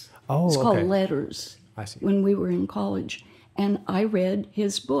classics. Oh, it's called okay. letters. I see. When we were in college, and I read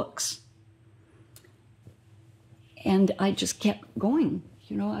his books, and I just kept going.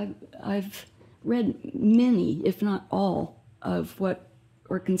 I've read many, if not all, of what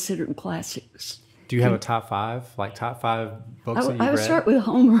are considered classics. Do you have a top 5, like top 5 books that you've read? I would start with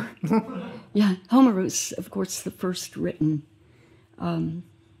Homer. Yeah, Homer was, of course, the first written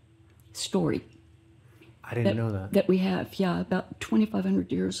story. I didn't know that. That we have, yeah, about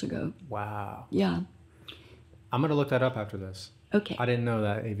 2,500 years ago. Wow. Yeah. I'm going to look that up after this. Okay. I didn't know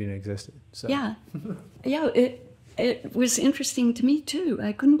that even existed. So. Yeah. Yeah, it was interesting to me, too.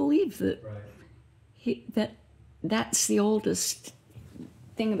 I couldn't believe that that's the oldest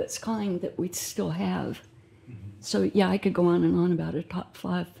thing of its kind that we still have. So, yeah, I could go on and on about a top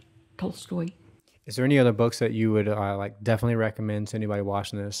 5 Tolstoy. Is there any other books that you would definitely recommend to anybody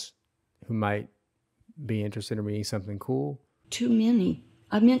watching this who might be interested in reading something cool? Too many.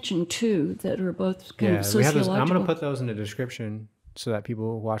 I mentioned 2 that are both kind of sociological. I'm going to put those in the description so that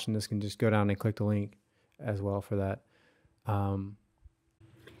people watching this can just go down and click the link as well for that. I'm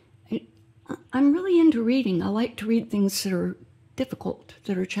really into reading. I like to read things that are difficult,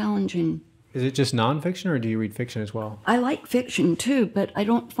 that are challenging. Is it just nonfiction, or do you read fiction as well? I like fiction too, but I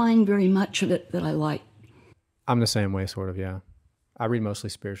don't find very much of it that I like. I'm the same way, sort of, yeah. I read mostly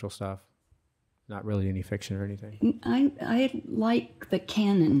spiritual stuff, not really any fiction or anything. I like the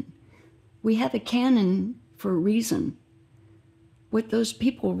canon. We have a canon for a reason. What those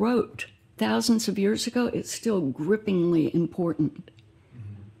people wrote thousands of years ago, it's still grippingly important.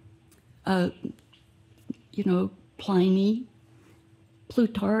 Pliny,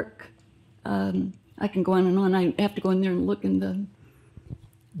 Plutarch. I can go on and on. I have to go in there and look in the...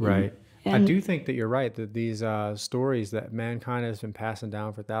 Right. I do think that you're right, that these stories that mankind has been passing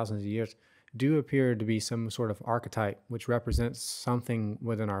down for thousands of years do appear to be some sort of archetype, which represents something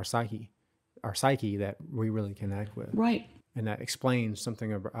within our psyche that we really connect with. Right. And that explains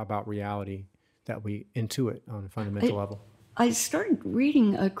something about reality that we intuit on a fundamental level. I started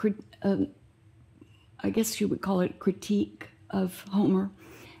reading I guess you would call it critique of Homer,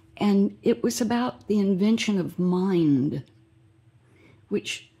 and it was about the invention of mind,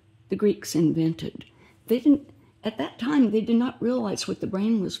 which the Greeks invented. At that time, they did not realize what the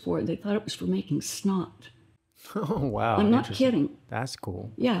brain was for. They thought it was for making snot. Oh, wow. I'm not kidding. That's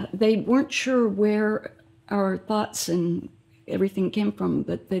cool. Yeah, they weren't sure where our thoughts and everything came from,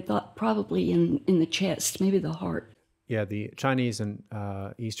 but they thought probably in the chest, maybe the heart. Yeah, the Chinese and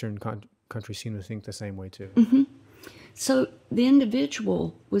Eastern countries seem to think the same way too. Mm-hmm. So the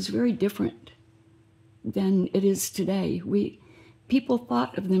individual was very different than it is today. People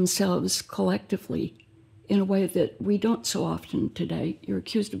thought of themselves collectively in a way that we don't so often today. You're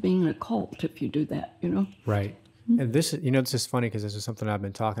accused of being in a cult if you do that, Right. And this is funny because this is something I've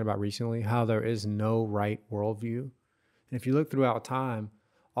been talking about recently, how there is no right worldview. And if you look throughout time,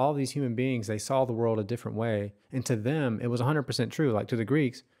 all these human beings, they saw the world a different way. And to them, it was 100% true. Like to the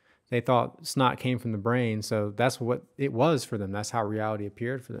Greeks, they thought snot came from the brain. So that's what it was for them. That's how reality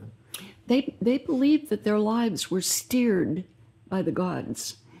appeared for them. They believed that their lives were steered by the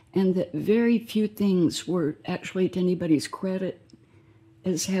gods, and that very few things were actually to anybody's credit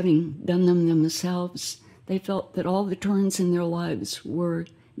as having done them themselves. They felt that all the turns in their lives were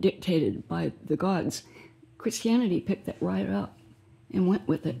dictated by the gods. Christianity picked that right up and went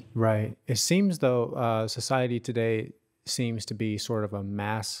with it. Right. It seems though society today seems to be sort of a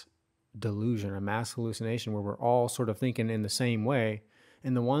mass delusion, a mass hallucination where we're all sort of thinking in the same way.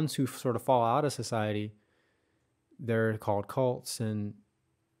 And the ones who sort of fall out of society, they're called cults. I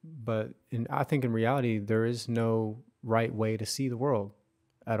think in reality, there is no right way to see the world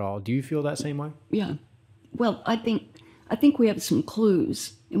at all. Do you feel that same way? Yeah. Well, I think we have some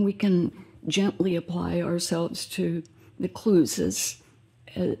clues, and we can gently apply ourselves to the clues, as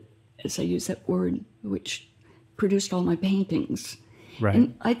I use that word, which produced all my paintings. Right.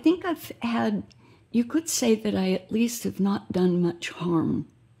 And I think you could say that I at least have not done much harm.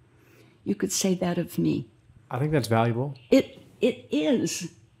 You could say that of me. I think that's valuable. It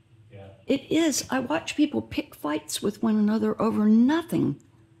is. Yeah. It is. I watch people pick fights with one another over nothing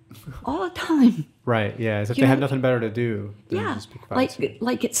all the time. Right. Yeah. As if You they have know, nothing better to do than Yeah, just pick fights.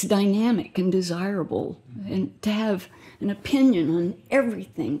 like it's dynamic and desirable, and to have an opinion on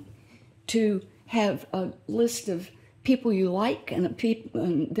everything, to have a list of people you like and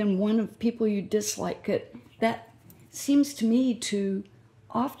then one of people you dislike. That seems to me to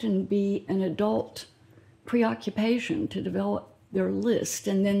often be an adult preoccupation, to develop their list,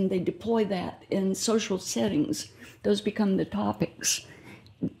 and then they deploy that in social settings. Those become the topics.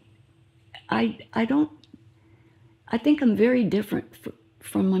 I think I'm very different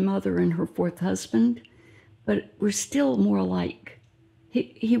from my mother and her fourth husband, but we're still more alike.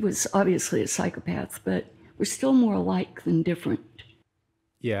 He was obviously a psychopath, but we're still more alike than different.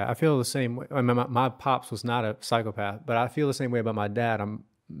 Yeah, I feel the same way. I mean, my pops was not a psychopath, but I feel the same way about my dad. I'm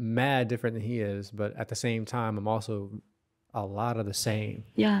mad different than he is, but at the same time, I'm also a lot of the same.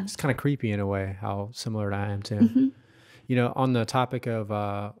 Yeah. It's kind of creepy in a way how similar I am to him. You know, on the topic of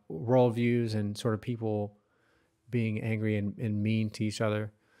worldviews and sort of people being angry and mean to each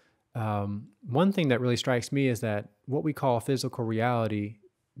other, one thing that really strikes me is that what we call physical reality,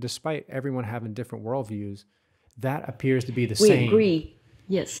 despite everyone having different worldviews, that appears to be the same. We agree.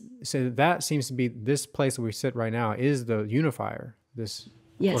 Yes. So that seems to be this place where we sit right now is the unifier, this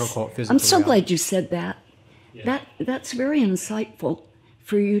Yes. quote unquote physical I'm so reality. glad you said that. Yeah. That's very insightful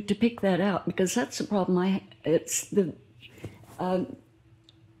for you to pick that out, because that's the problem. It's the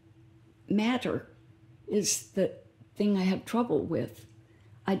matter is the thing I have trouble with.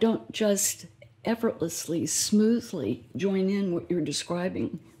 I don't just effortlessly, smoothly join in what you're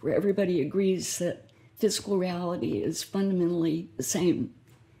describing, where everybody agrees that physical reality is fundamentally the same.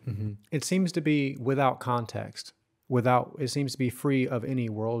 It seems to be without context, it seems to be free of any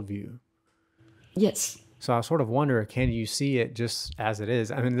worldview. Yes. So I sort of wonder, can you see it just as it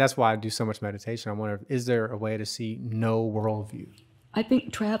is? I mean, that's why I do so much meditation. I wonder, is there a way to see no worldview? I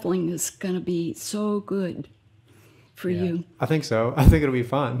think traveling is going to be so good for you. I think so. I think it'll be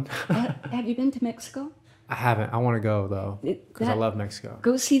fun. Have you been to Mexico? I haven't. I want to go though, because I love Mexico.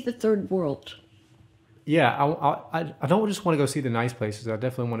 Go see the third world. Yeah, I don't just want to go see the nice places. I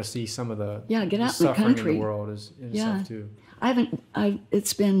definitely want to see some of the Yeah, get the out in the suffering country. in the world and Yeah. stuff too.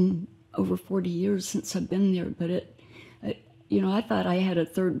 It's been over 40 years since I've been there, but I thought I had a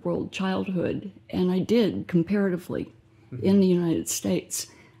third world childhood, and I did comparatively in the United States,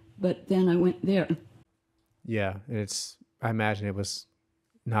 but then I went there. Yeah, I imagine it was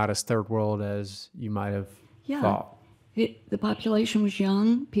not as third world as you might have thought. The population was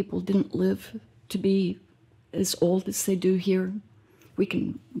young. People didn't live to be as old as they do here. We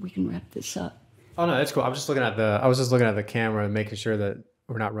can wrap this up. Oh no, that's cool. I was just looking at the camera and making sure that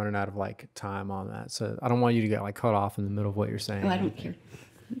we're not running out of like time on that. So I don't want you to get like cut off in the middle of what you're saying. Oh, I don't care.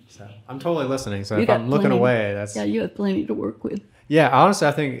 So I'm totally listening. So You if got I'm looking plenty- away, that's Yeah, you have plenty to work with. yeah. Honestly,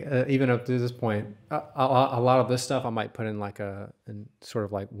 I think even up to this point, a lot of this stuff I might put in and sort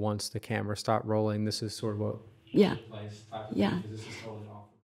of like once the camera stopped rolling, this is sort of what Yeah. place type of Yeah. thing, 'cause this is totally off.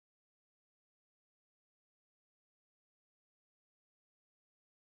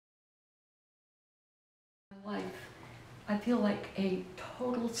 Life, I feel like a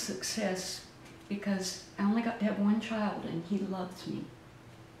total success because I only got to have one child and he loves me.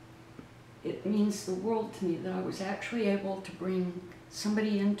 It means the world to me that I was actually able to bring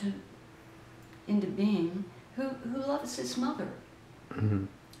somebody into being who loves his mother and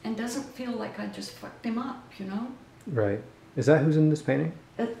doesn't feel like I just fucked him up, Right. Is that who's in this painting?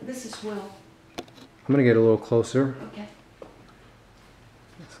 This is Will. I'm gonna get a little closer Okay.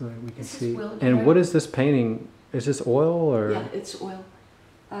 so that we can This is see. Will. And what is this painting? Is this oil or? Yeah, it's oil.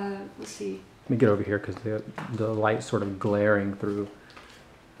 Let's see. Let me get over here because the light's sort of glaring through.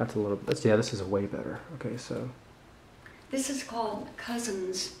 That's a little. This is way better. Okay, so. This is called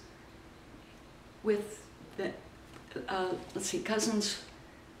Cousins with the, Cousins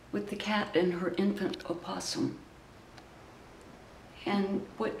with the cat and her infant opossum. And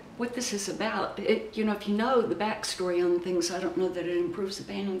what this is about, if you know the backstory on things, I don't know that it improves the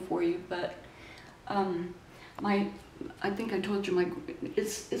painting for you, but I think I told you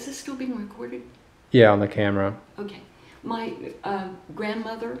is this still being recorded? Yeah, on the camera. Okay. My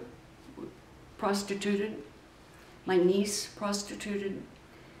grandmother prostituted, my niece prostituted,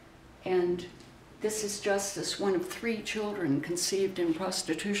 and this is Justice, one of 3 children conceived in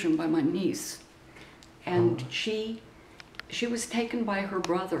prostitution by my niece. And she was taken by her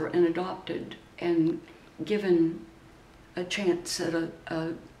brother and adopted and given a chance at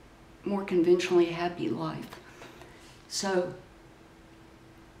a more conventionally happy life. So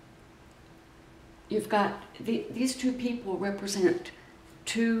you've got these 2 people represent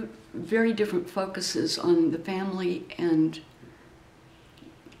 2 very different focuses on the family and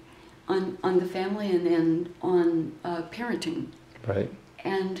on the family and on parenting. Right.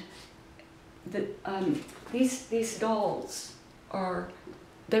 And these dolls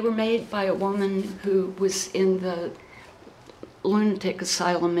they were made by a woman who was in the lunatic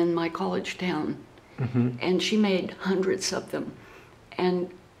asylum in my college town. Mm-hmm. And she made hundreds of them.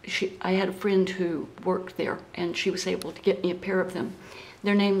 And I had a friend who worked there, and she was able to get me a pair of them.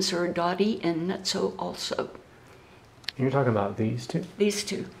 Their names are Dottie and Nutso also. You're talking about these 2? These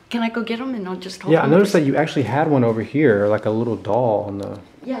 2. Can I go get them and I'll just hold them? Yeah, I noticed over? that you actually had one over here, like a little doll on the...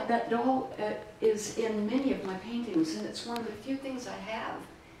 Yeah, that doll is in many of my paintings, and it's one of the few things I have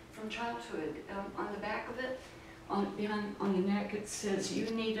from childhood. On the back of it, on the neck, it says, "You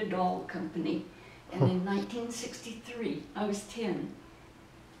Need a Doll Company." And in 1963, I was 10.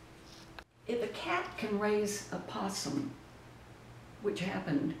 If a cat can raise a possum, which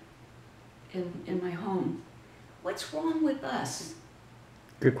happened in my home, what's wrong with us?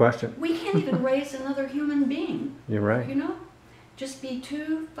 Good question. We can't even raise another human being. You're right. You know? Just be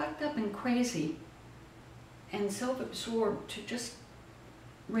too fucked up and crazy and self-absorbed to just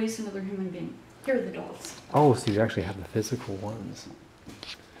raise another human being. Here are the dolls. Oh, so you actually have the physical ones.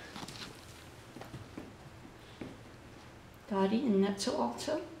 Dottie and Nutso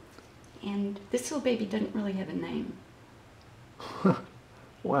also. And this little baby doesn't really have a name.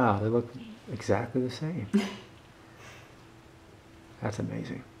 Wow, they look exactly the same. That's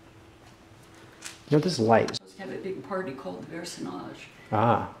amazing. You know, this light. I supposed to have a big party called Versenage.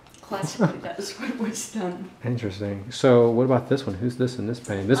 Ah. Classically, that was what was done. Interesting. So what about this one? Who's this in this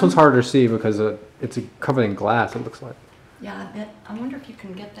painting? This one's harder to see because it's covered in glass, it looks like. Yeah, I bet. I wonder if you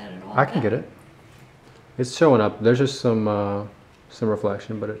can get that at all. I can get it. It's showing up. There's just some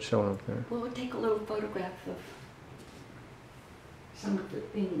reflection, but it's showing up there. Well, we'll take a little photograph of some of the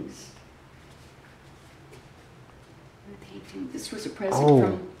things. Painting. This was a present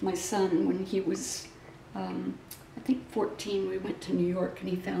from my son when he was, I think 14. We went to New York and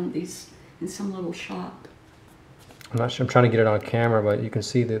he found these in some little shop. I'm not sure. I'm trying to get it on camera, but you can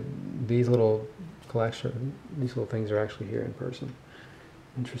see that these little things are actually here in person.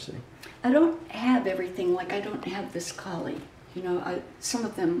 Interesting. I don't have everything. Like, I don't have this collie. You know, some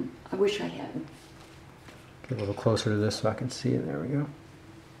of them I wish I had. Get a little closer to this so I can see it. There we go.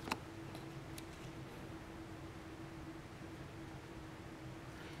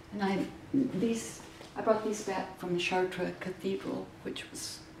 And I brought these back from the Chartres Cathedral, which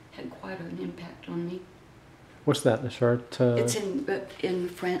had quite an impact on me. What's that, the Chartres? It's in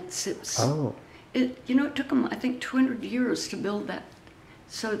France. It took them, I think, 200 years to build that.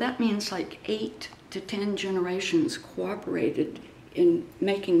 So that means like 8 to 10 generations cooperated in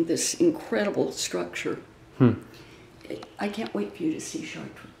making this incredible structure. I can't wait for you to see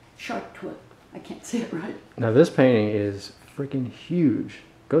Chartres. I can't say it right. Now this painting is freaking huge.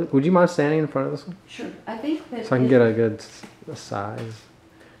 Would you mind standing in front of this one? Sure. I think that so I can get a good size.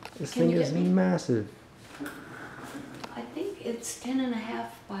 This thing is massive. I think it's 10.5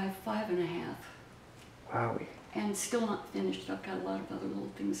 by 5.5. Wowie. And still not finished. I've got a lot of other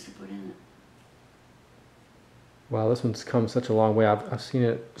little things to put in it. Wow, this one's come such a long way. I've seen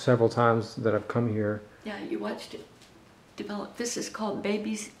it several times that I've come here. Yeah, you watched it develop. This is called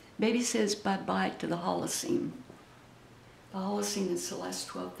Baby Says Bye-Bye to the Holocene. The Holocene is the last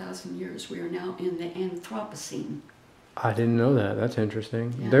 12,000 years. We are now in the Anthropocene. I didn't know that. That's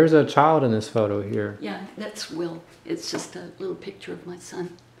interesting. Yeah. There's a child in this photo here. Yeah, that's Will. It's just a little picture of my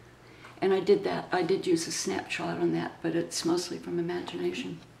son. And I did that. I did use a snapshot on that, but it's mostly from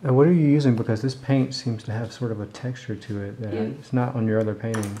imagination. And what are you using? Because this paint seems to have sort of a texture to it that it's not on your other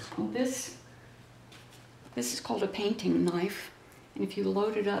paintings. Well, this is called a painting knife. And if you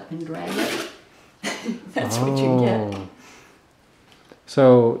load it up and drag it, that's what you get.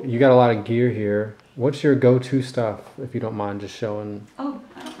 So you got a lot of gear here. What's your go-to stuff, if you don't mind just showing? Oh,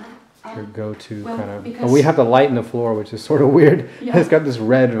 I don't know. your go-to well, kind of? because- And we have the light in the floor, which is sort of weird. Yeah. It's got this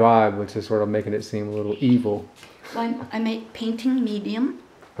red vibe, which is sort of making it seem a little evil. Well, I make painting medium,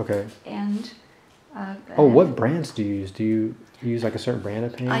 Okay. and Oh, what brands do you use? Do you use like a certain brand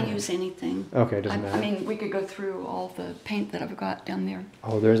of paint? I use anything. Okay, it doesn't matter. I mean, we could go through all the paint that I've got down there.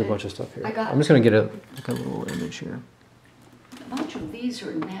 Oh, there's a bunch of stuff here. I got- I'm just gonna get a little image here. A bunch of these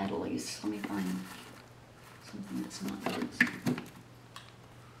are Natalie's. Let me find something that's not yours.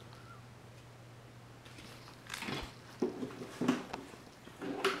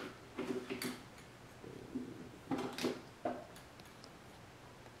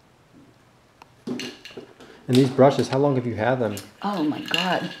 And these brushes, how long have you had them? Oh my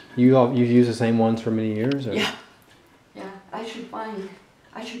God. You use the same ones for many years? Or? Yeah. Yeah. I should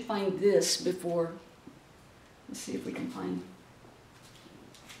find this before. Let's see if we can find.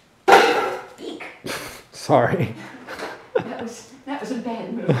 Eek. Sorry. That was a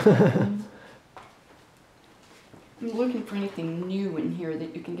bad move. I'm looking for anything new in here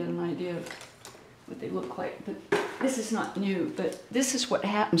that you can get an idea of what they look like. But this is not new, but this is what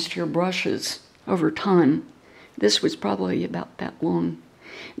happens to your brushes over time. This was probably about that long.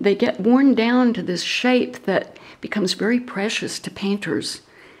 They get worn down to this shape that becomes very precious to painters,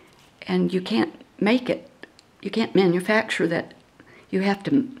 and you can't make it. You can't manufacture that. You have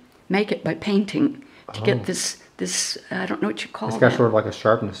to make it by painting to get this, I don't know what you call it. It's got sort of like a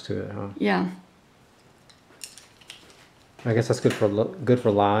sharpness to it, huh? Yeah. I guess that's good for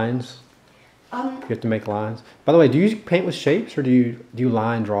lines. You have to make lines. By the way, do you paint with shapes, or do you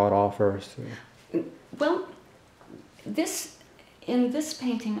line draw it all first? Well, in this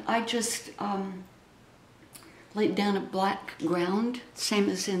painting, I just laid down a black ground, same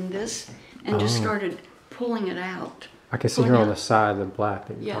as in this, and just started pulling it out. I can see here on the side the black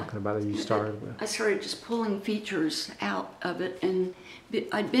that you're Yeah. talking about that you started with. I started just pulling features out of it, and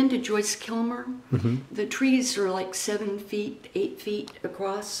I'd been to Joyce Kilmer. The trees are like 7 feet, 8 feet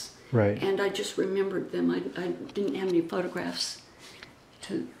across, Right. and I just remembered them. I didn't have any photographs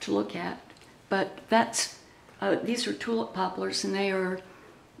to look at, but these are tulip poplars, and they are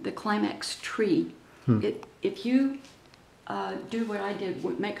the climax tree. If you do what I did,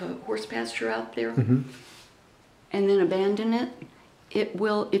 make a horse pasture out there, and then abandon it, it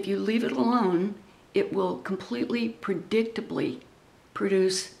will, if you leave it alone, it will completely predictably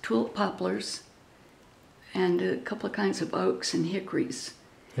produce tulip poplars and a couple of kinds of oaks and hickories.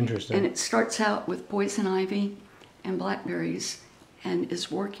 Interesting. And it starts out with poison ivy and blackberries and is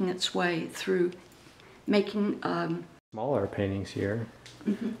working its way through making... Smaller paintings here,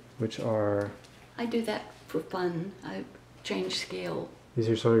 which are... I do that for fun. I change scale. These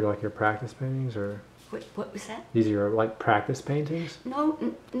are sort of like your practice paintings, or... What was that? These are your, like, practice paintings? No,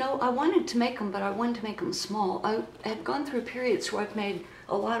 I wanted to make them, but I wanted to make them small. I had gone through periods where I've made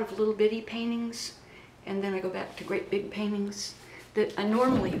a lot of little bitty paintings, and then I go back to great big paintings. That I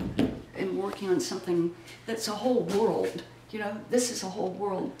normally am working on something that's a whole world. You know, this is a whole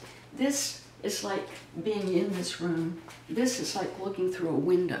world. This is like being in this room. This is like looking through a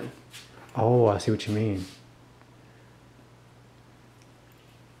window. Oh, I see what you mean.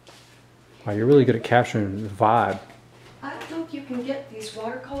 Wow, you're really good at capturing the vibe. I don't know if you can get these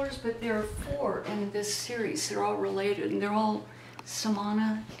watercolors, but there are 4 in this series. They're all related, and they're all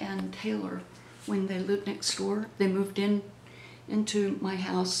Samana and Taylor. When they lived next door, they moved into my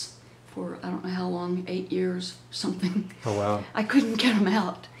house for I don't know how long, 8 years, something. Oh, wow. I couldn't get them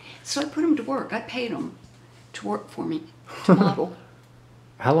out, so I put them to work. I paid them to work for me, to model.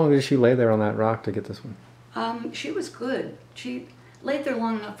 How long did she lay there on that rock to get this one? She was good. She laid there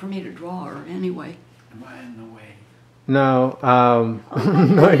long enough for me to draw her anyway. Am I in the way? No,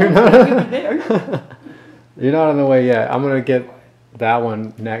 no, you're not. You were there. You're not on the way yet. I'm gonna get that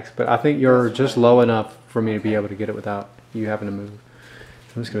one next, but I think you're just low enough for me to be able to get it without you having to move.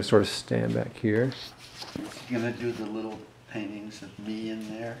 I'm just gonna sort of stand back here. You're gonna do the little paintings of me in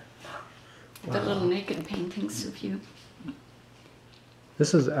there? The little naked paintings of you.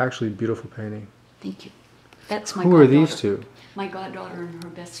 This is actually a beautiful painting. Thank you. That's my Who are goddaughter. these two? My goddaughter and her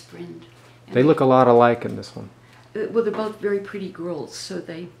best friend. And They look a lot alike in this one. well, they're both very pretty girls, so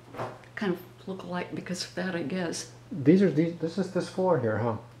they kind of look alike because of that, I guess. This is this floor here,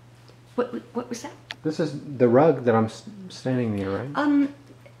 huh? What was that? This is the rug that I'm standing near, right?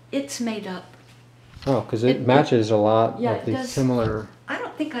 It's made up. Oh, because it matches a lot Yeah, of it these does. similar. I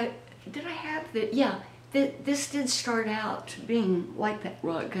don't think did I have the, yeah, this did start out being like that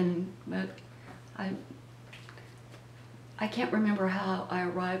rug, but I can't remember how I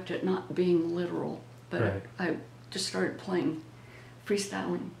arrived at not being literal, but Right. I just started playing,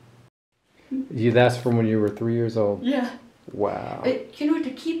 freestyling. That's from when you were 3 years old. Yeah. Wow.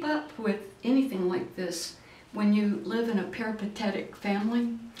 To keep up with anything like this, when you live in a peripatetic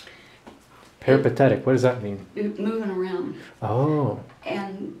family, Peripatetic, what does that mean? moving around. Oh.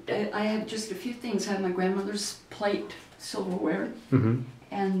 And I have just a few things. I have my grandmother's plate silverware, Mm-hmm.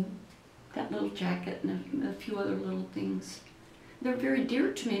 and that little jacket, and a few other little things. They're very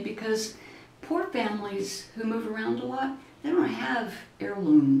dear to me because poor families who move around a lot, they don't have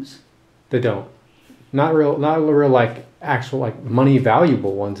heirlooms. They don't. Not real, like actual, like money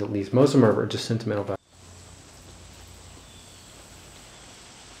valuable ones at least. Most of them are just sentimental value.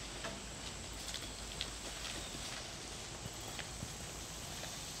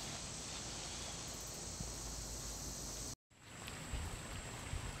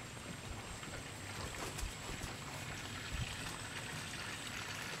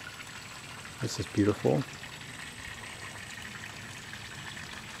 This is beautiful.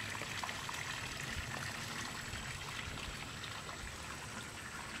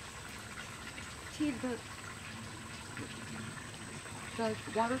 See the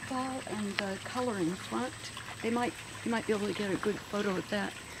waterfall and the color in front. You might be able to get a good photo of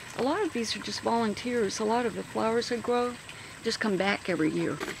that. A lot of these are just volunteers. A lot of the flowers that grow just come back every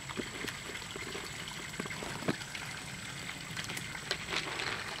year.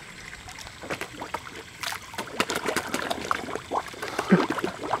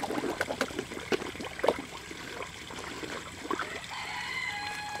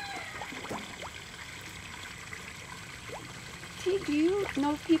 Do you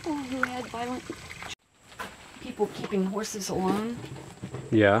know people who had violent people keeping horses alone?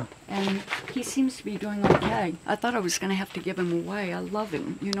 Yeah. And he seems to be doing okay. I thought I was going to have to give him away. I love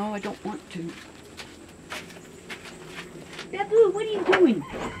him. I don't want to. Babu, what are you doing?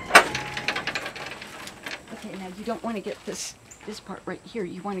 Okay, now you don't want to get this part right here.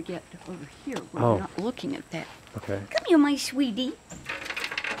 You want to get over here where you're not looking at that. Okay. Come here, my sweetie.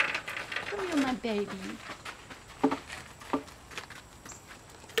 Come here, my baby.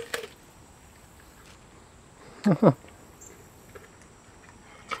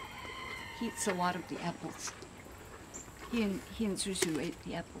 He eats a lot of the apples. He and Zuzu ate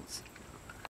the apples.